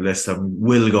bucket list. I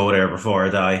will go there before I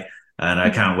die. And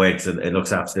I can't wait. It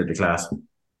looks absolutely class.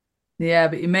 Yeah,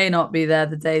 but you may not be there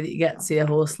the day that you get to see a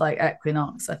horse like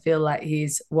Equinox. I feel like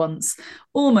he's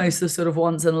almost the sort of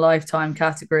once in a lifetime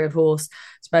category of horse,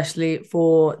 especially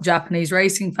for Japanese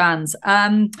racing fans.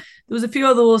 There was a few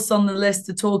other horses on the list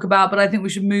to talk about, but I think we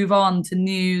should move on to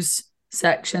news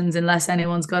sections unless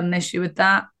anyone's got an issue with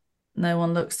that. No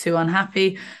one looks too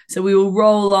unhappy. So we will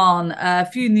roll on. A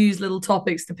few news little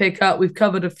topics to pick up. We've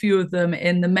covered a few of them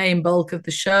in the main bulk of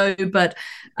the show, but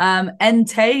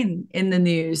Entain in the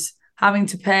news, having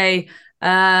to pay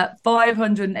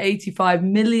 £585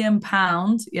 million.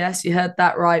 Yes, you heard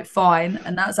that right, fine.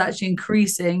 And that's actually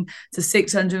increasing to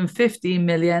 £615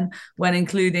 million when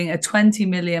including a £20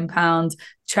 million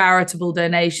charitable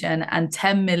donation and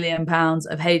 £10 million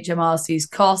of HMRC's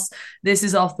costs. This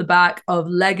is off the back of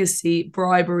legacy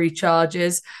bribery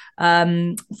charges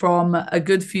from a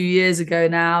good few years ago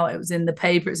now. It was in the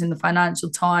paper, it's in the Financial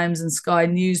Times, and Sky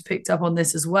News picked up on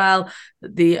this as well.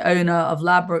 The owner of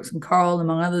Ladbrokes and Coral,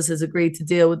 among others, has agreed to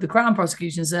deal with the Crown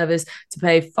Prosecution Service to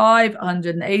pay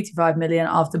 $585 million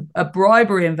after a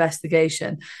bribery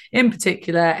investigation. In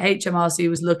particular, HMRC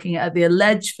was looking at the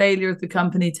alleged failure of the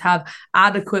company to have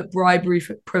adequate bribery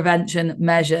prevention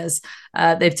measures.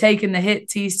 They've taken the hit,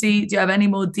 TC. Do you have any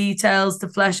more details to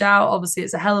flesh out? Obviously,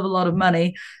 it's a hell of a lot of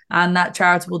money. and that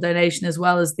charitable donation, as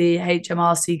well as the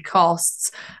HMRC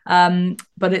costs.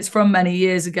 But it's from many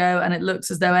years ago, and it looks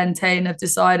as though Entain have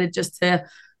decided just to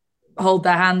hold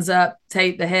their hands up,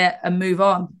 take the hit, and move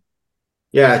on.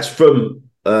 Yeah, it's from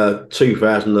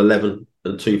 2011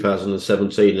 and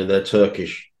 2017 in their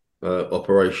Turkish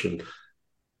operation.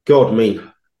 God, I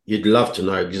mean, you'd love to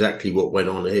know exactly what went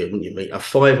on here, wouldn't you? A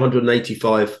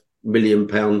 £585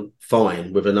 million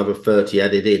fine with another 30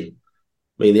 added in.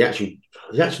 I mean,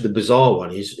 the bizarre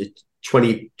one is it's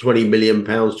 20 million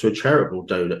pounds to a charitable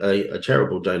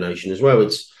donation as well.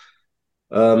 It's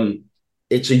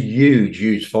a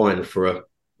huge fine for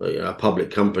a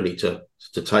public company to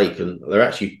take, and they're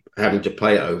actually having to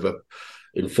pay it over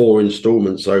in 4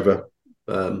 installments over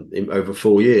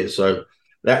 4 years. So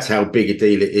that's how big a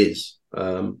deal it is.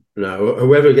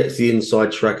 Whoever gets the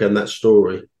inside track on that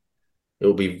story,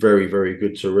 it'll be very, very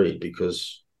good to read,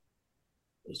 because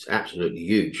it's absolutely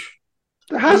huge.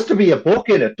 There has to be a book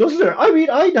in it, doesn't there? I mean,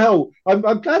 I know.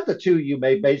 I'm glad the two of you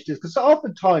made mention this, because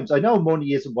oftentimes I know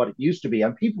money isn't what it used to be,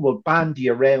 and people will bandy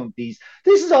around these.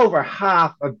 This is over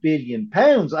 £500 million,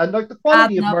 and like the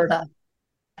quality of murder.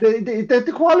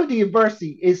 The quality of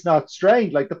mercy is not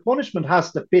strained. Like, the punishment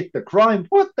has to fit the crime.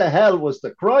 What the hell was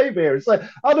the crime here? It's like,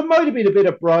 there might have been a bit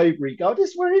of bribery.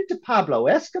 We're into Pablo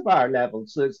Escobar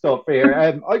levels and stuff here.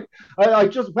 I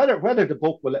just whether the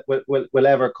book will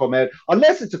ever come out,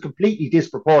 unless it's a completely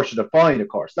disproportionate fine, of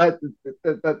course. That's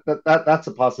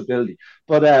a possibility.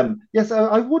 But yes,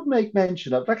 I would make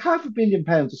mention of, like, £500 million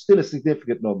is still a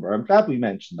significant number. I'm glad we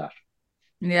mentioned that.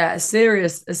 Yeah, a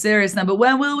serious number.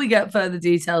 When will we get further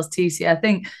details, TC? I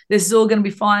think this is all going to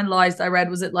be finalized. I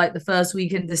read, was it like the first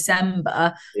week in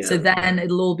December? Yeah. So then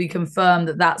it'll all be confirmed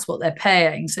that that's what they're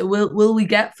paying. So will we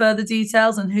get further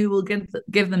details, and who will give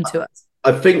them to us?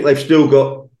 I think they've still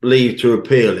got leave to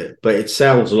appeal it, but it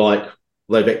sounds like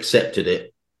they've accepted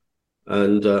it.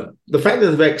 And the fact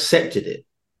that they've accepted it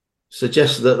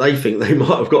suggests that they think they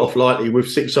might have got off lightly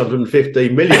with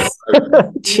 615 million.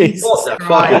 Jesus what the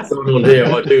fuck is going on here?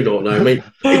 I do not know. I mean,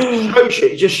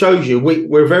 it just shows you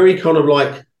we're very kind of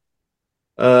like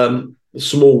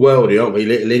small worldy, aren't we?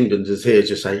 Little England is here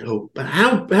just saying, but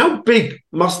how big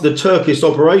must the Turkish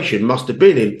operation must have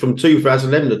been in from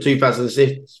 2011 to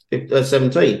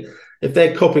 2017 if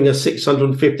they're copping a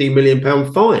 £650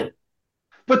 million fine?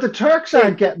 But the Turks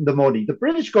aren't getting the money. The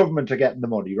British government are getting the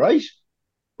money, right?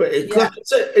 But if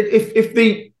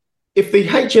the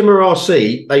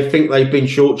HMRC, they think they've been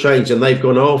shortchanged and they've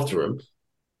gone after them,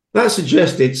 that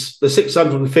suggests the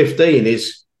 615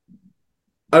 is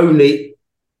only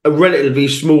a relatively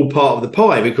small part of the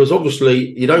pie, because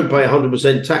obviously you don't pay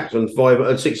 100% tax on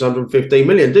 615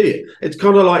 million, do you? It's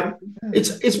kind of like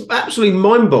it's absolutely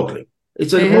mind-boggling.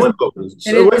 It's mind-boggling.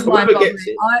 So whoever gets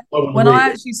it, when I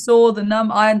actually saw the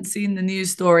number, I hadn't seen the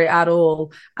news story at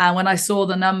all. And when I saw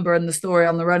the number and the story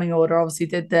on the running order, obviously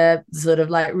did the sort of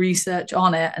like research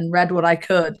on it and read what I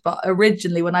could. But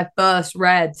originally, when I first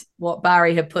read what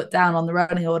Barry had put down on the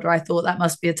running order, I thought that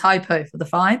must be a typo for the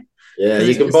fine. Yeah,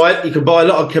 you can buy a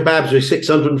lot of kebabs with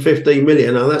 615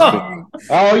 million. Oh,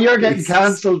 that's you're getting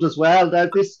cancelled as well.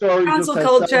 This story cancel just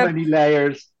has culture. So many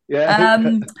layers. Yeah.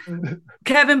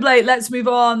 Kevin Blake, let's move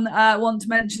on. Want to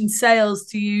mention sales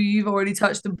to you. You've already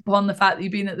touched upon the fact that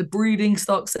you've been at the breeding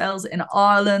stock sales in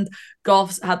Ireland.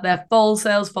 Goffs had their foal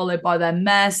sales followed by their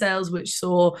mare sales, which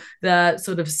saw the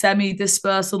sort of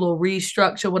semi-dispersal or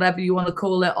restructure, whatever you want to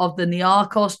call it, of the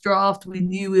Niarchos draft. We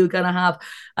knew we were going to have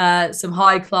some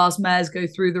high-class mares go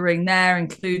through the ring there,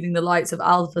 including the likes of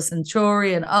Alpha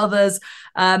Centauri and others.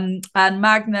 And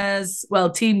Magnus,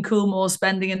 Team Coolmore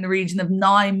spending in the region of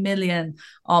 9 million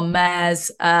on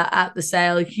mares at the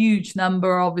sale. A huge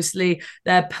number, obviously.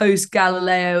 They're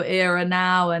post-Galileo era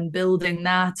now and building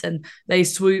that, and they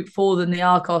swoop for the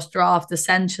Niarchos draft,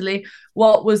 essentially.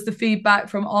 What was the feedback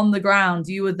from on the ground?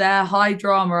 You were there, high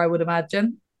drama, I would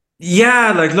imagine.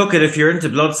 Yeah, like, look, if you're into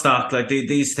bloodstock, like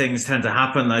these things tend to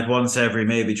happen like once every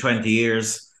maybe 20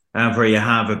 years, where you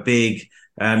have a big,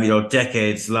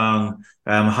 decades-long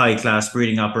high-class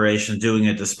breeding operation doing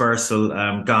a dispersal.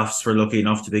 Goffs were lucky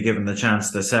enough to be given the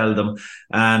chance to sell them,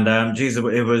 and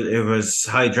it was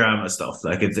high drama stuff.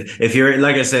 Like, if you're,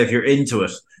 like I say, if you're into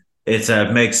it,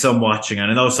 it makes some watching.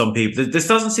 And I know some people, this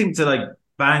doesn't seem to like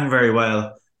bang very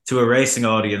well to a racing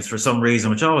audience for some reason,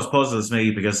 which always puzzles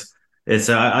me, because it's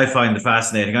I find it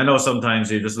fascinating. I know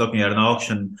sometimes you're just looking at an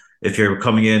auction, if you're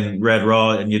coming in red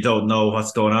raw and you don't know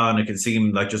what's going on, it can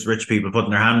seem like just rich people putting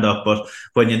their hand up. But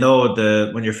when you know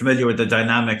when you're familiar with the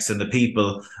dynamics and the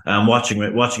people watching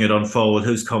it unfold,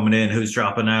 who's coming in, who's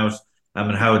dropping out,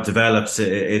 and how it develops,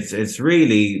 it's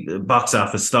really box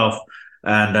office stuff.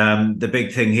 And the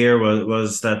big thing here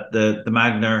was that the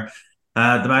Magner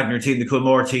team, the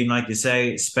Coolmore team, like you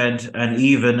say, spent an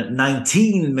even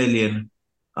 19 million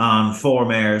on 4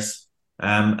 mares,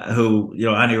 who,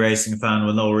 any racing fan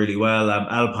will know really well.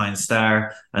 Alpine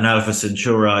Star and Alpha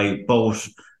Centauri both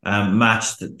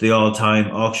matched the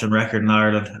all-time auction record in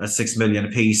Ireland at 6 million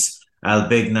apiece.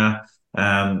 Albigna,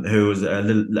 who was a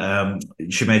little,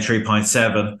 she made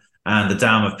 3.7, and the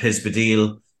Dame of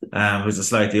Pisbadil, who's a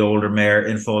slightly older mare,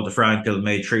 Info de Frankel,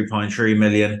 made 3.3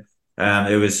 million.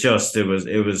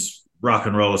 It was rock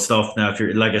and roll stuff. Now, if you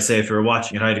were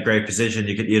watching it, I had a great position.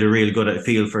 You had a really good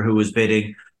feel for who was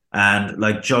bidding. And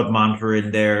like Juddmonte were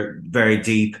in there very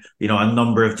deep. A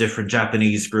number of different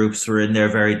Japanese groups were in there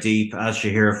very deep. Al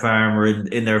Shahir Farm were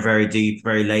in there very deep,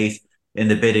 very late in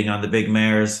the bidding on the big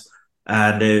mares.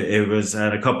 And it was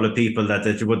a couple of people that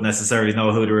you wouldn't necessarily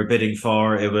know who they were bidding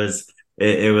for. It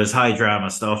was high drama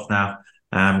stuff now.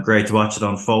 Great to watch it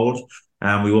unfold.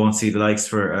 We won't see the likes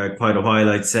for quite a while,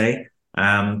 I'd say.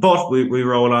 But we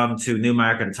roll on to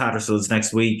Newmarket and Tattersalls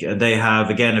next week, and they have,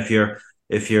 again, if you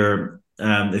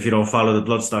don't follow the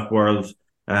bloodstock world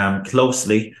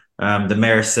closely, the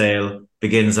mare sale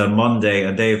begins on Monday,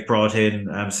 and they've brought in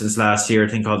since last year a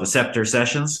thing called the Scepter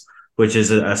Sessions, which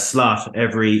is a slot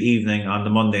every evening on the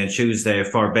Monday and Tuesday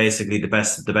for basically the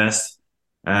best of the best.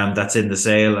 That's in the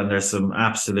sale, and there's some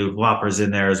absolute whoppers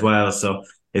in there as well. So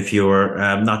if you're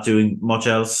not doing much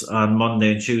else on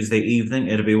Monday and Tuesday evening,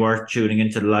 it'll be worth tuning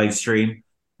into the live stream,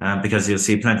 because you'll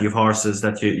see plenty of horses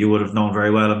that you would have known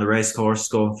very well on the race course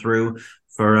going through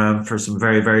for some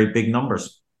very, very big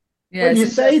numbers. Yeah, well, you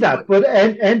say that, but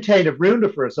Entain have ruined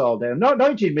it for us all now.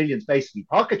 19 million is basically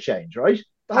pocket change, right?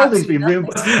 The whole thing's been ruined.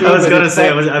 I was going to say,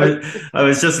 I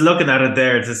was just looking at it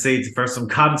there to see, for some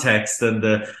context, and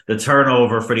the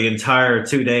turnover for the entire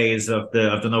 2 days of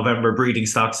the November breeding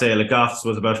stock sale at Goffs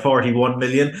was about 41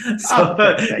 million. So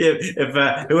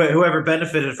if whoever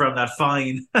benefited from that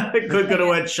fine could have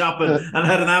went shopping and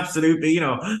had an absolute,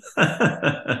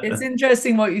 It's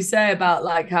interesting what you say about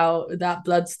like how that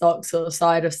bloodstock sort of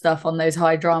side of stuff on those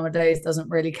high drama days doesn't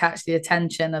really catch the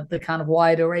attention of the kind of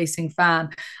wider racing fan.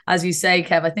 As you say,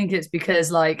 Kev, I think it's because,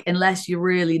 like, unless you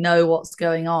really know what's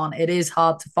going on, it is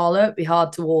hard to follow. It'd be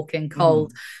hard to walk in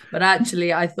cold. But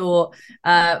actually, I thought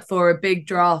for a big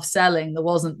draft selling, there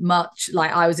wasn't much.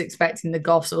 Like, I was expecting the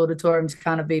Goffs auditorium to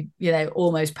kind of be,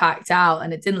 almost packed out,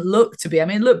 and it didn't look to be. I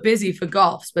mean, it looked busy for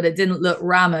Goffs, but it didn't look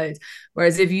rammed.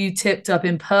 Whereas if you tipped up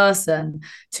in person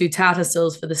to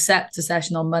Tattersalls for the Scepter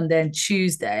session on Monday and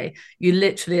Tuesday, you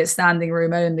literally at standing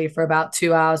room only for about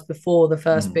 2 hours before the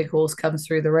first big horse comes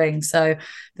through the ring. So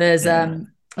there's a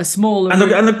smaller, and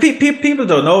the people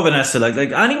don't know, Vanessa. Like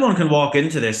anyone can walk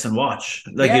into this and watch.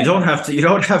 Like you don't have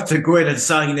to go in and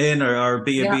sign in or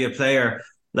be a player.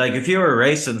 Like if you're a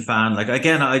racing fan, like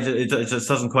again, it just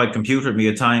doesn't quite compute with me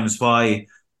at times why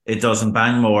it doesn't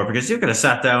bang more, because you could have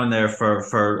sat down there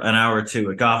for an hour or two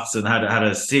at Goffs and had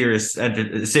a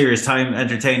serious time,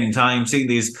 entertaining time, seeing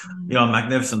these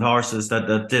magnificent horses that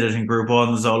did it in Group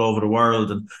 1s all over the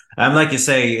world. And like you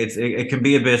say, it can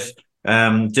be a bit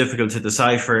difficult to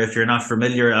decipher if you're not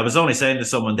familiar. I was only saying to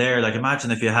someone there, like,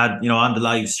 imagine if you had, on the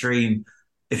live stream,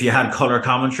 if you had color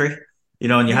commentary,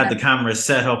 and you had the cameras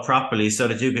set up properly so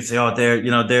that you could say, oh,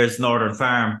 there's Northern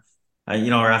Farm.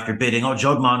 Or after bidding,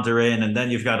 Juddmonte are in, and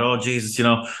then you've got,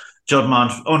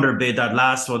 Juddmonte underbid that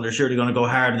last one. They're surely going to go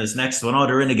hard in this next one.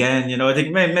 They're in again. I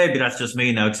think maybe that's just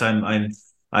me now because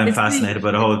I'm fascinated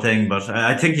by the whole thing. But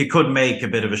I think you could make a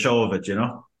bit of a show of it.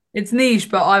 It's niche,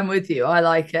 but I'm with you. I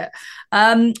like it.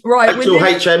 Right. Until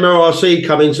HMRC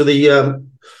come into the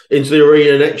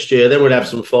arena next year, then we'll have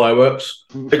some fireworks.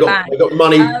 They got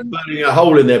money burning a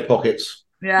hole in their pockets.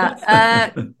 Yeah.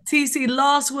 TC,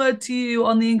 last word to you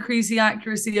on the increasing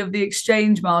accuracy of the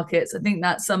exchange markets. I think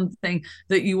that's something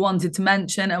that you wanted to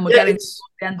mention, and we're getting to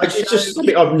the end of the show. It's just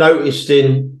something I've noticed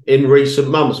in recent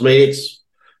months. I mean, it's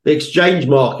the exchange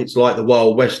markets like the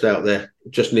Wild West out there,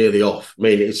 just nearly off. I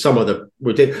mean, it's some of the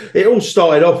ridiculous. It all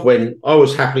started off when I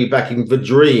was happily backing the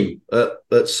Dream at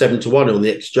 7-1 on the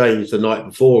exchange the night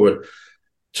before, and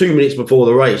 2 minutes before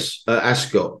the race at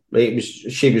Ascot,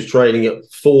 she was trading at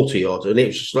 40 odd, and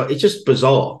it's just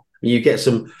bizarre. You get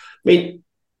some. I mean,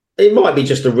 it might be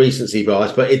just a recency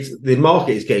bias, but the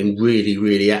market is getting really,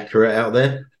 really accurate out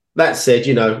there. That said,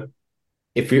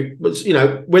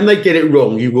 when they get it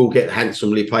wrong, you will get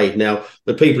handsomely paid. Now,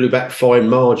 the people who backed Fine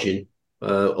Margin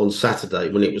on Saturday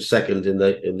when it was second in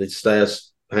the Stayers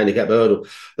handicap hurdle,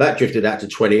 that drifted out to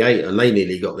 28, and they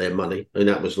nearly got their money, and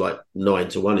that was like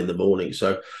 9-1 in the morning.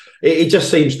 So it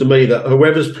just seems to me that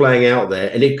whoever's playing out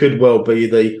there, and it could well be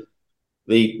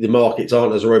the markets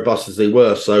aren't as robust as they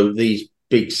were, so these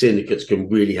big syndicates can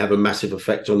really have a massive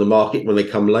effect on the market when they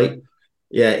come late.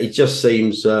 Yeah, it just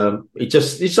seems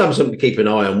it's something to keep an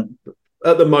eye on.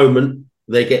 At the moment,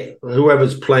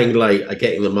 whoever's playing late are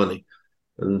getting the money,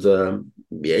 and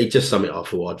it's just something I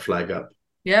thought I'd flag up.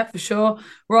 Yeah, for sure.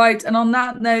 Right, and on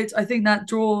that note, I think that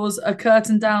draws a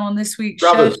curtain down on this week's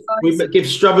Struthers. show. We give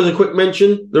Struthers a quick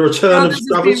mention. The return of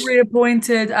Struthers has been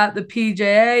reappointed at the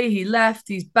PJA. He left.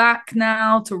 He's back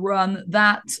now to run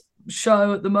that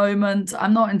show at the moment.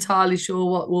 I'm not entirely sure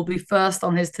what will be first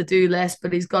on his to-do list,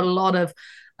 but he's got a lot of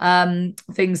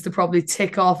things to probably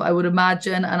tick off, I would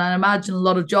imagine. And I imagine a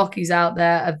lot of jockeys out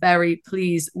there are very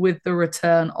pleased with the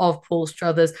return of Paul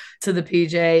Struthers to the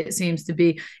PGA. It seems to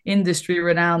be industry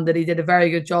renowned that he did a very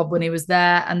good job when he was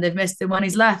there, and they've missed him when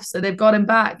he's left. So they've got him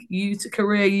back.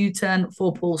 Career U-turn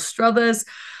for Paul Struthers.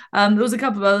 There was a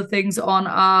couple of other things on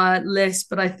our list,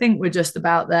 but I think we're just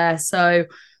about there. So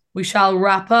we shall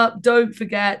wrap up. Don't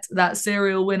forget that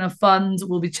Serial Winner Fund.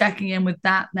 We'll be checking in with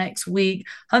that next week.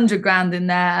 100 grand in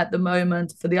there at the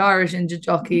moment for the Irish Injured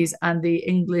Jockeys and the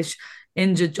English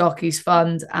Injured Jockeys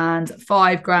Fund. And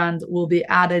 5 grand will be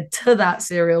added to that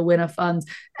Serial Winner Fund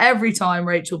every time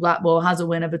Rachel Blackmore has a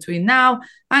winner between now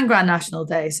and Grand National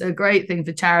Day. So a great thing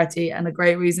for charity and a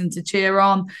great reason to cheer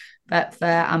on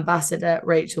Betfair ambassador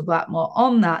Rachel Blackmore.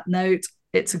 On that note,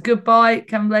 it's a goodbye.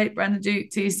 Kevin Blake, Brendan Duke,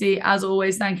 TC. As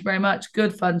always, thank you very much.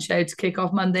 Good fun show to kick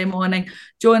off Monday morning.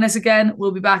 Join us again.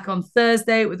 We'll be back on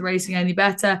Thursday with Racing Only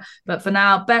Better. But for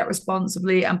now, bet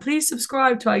responsibly and please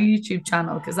subscribe to our YouTube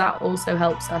channel because that also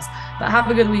helps us. But have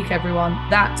a good week, everyone.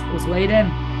 That was Weighed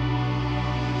In.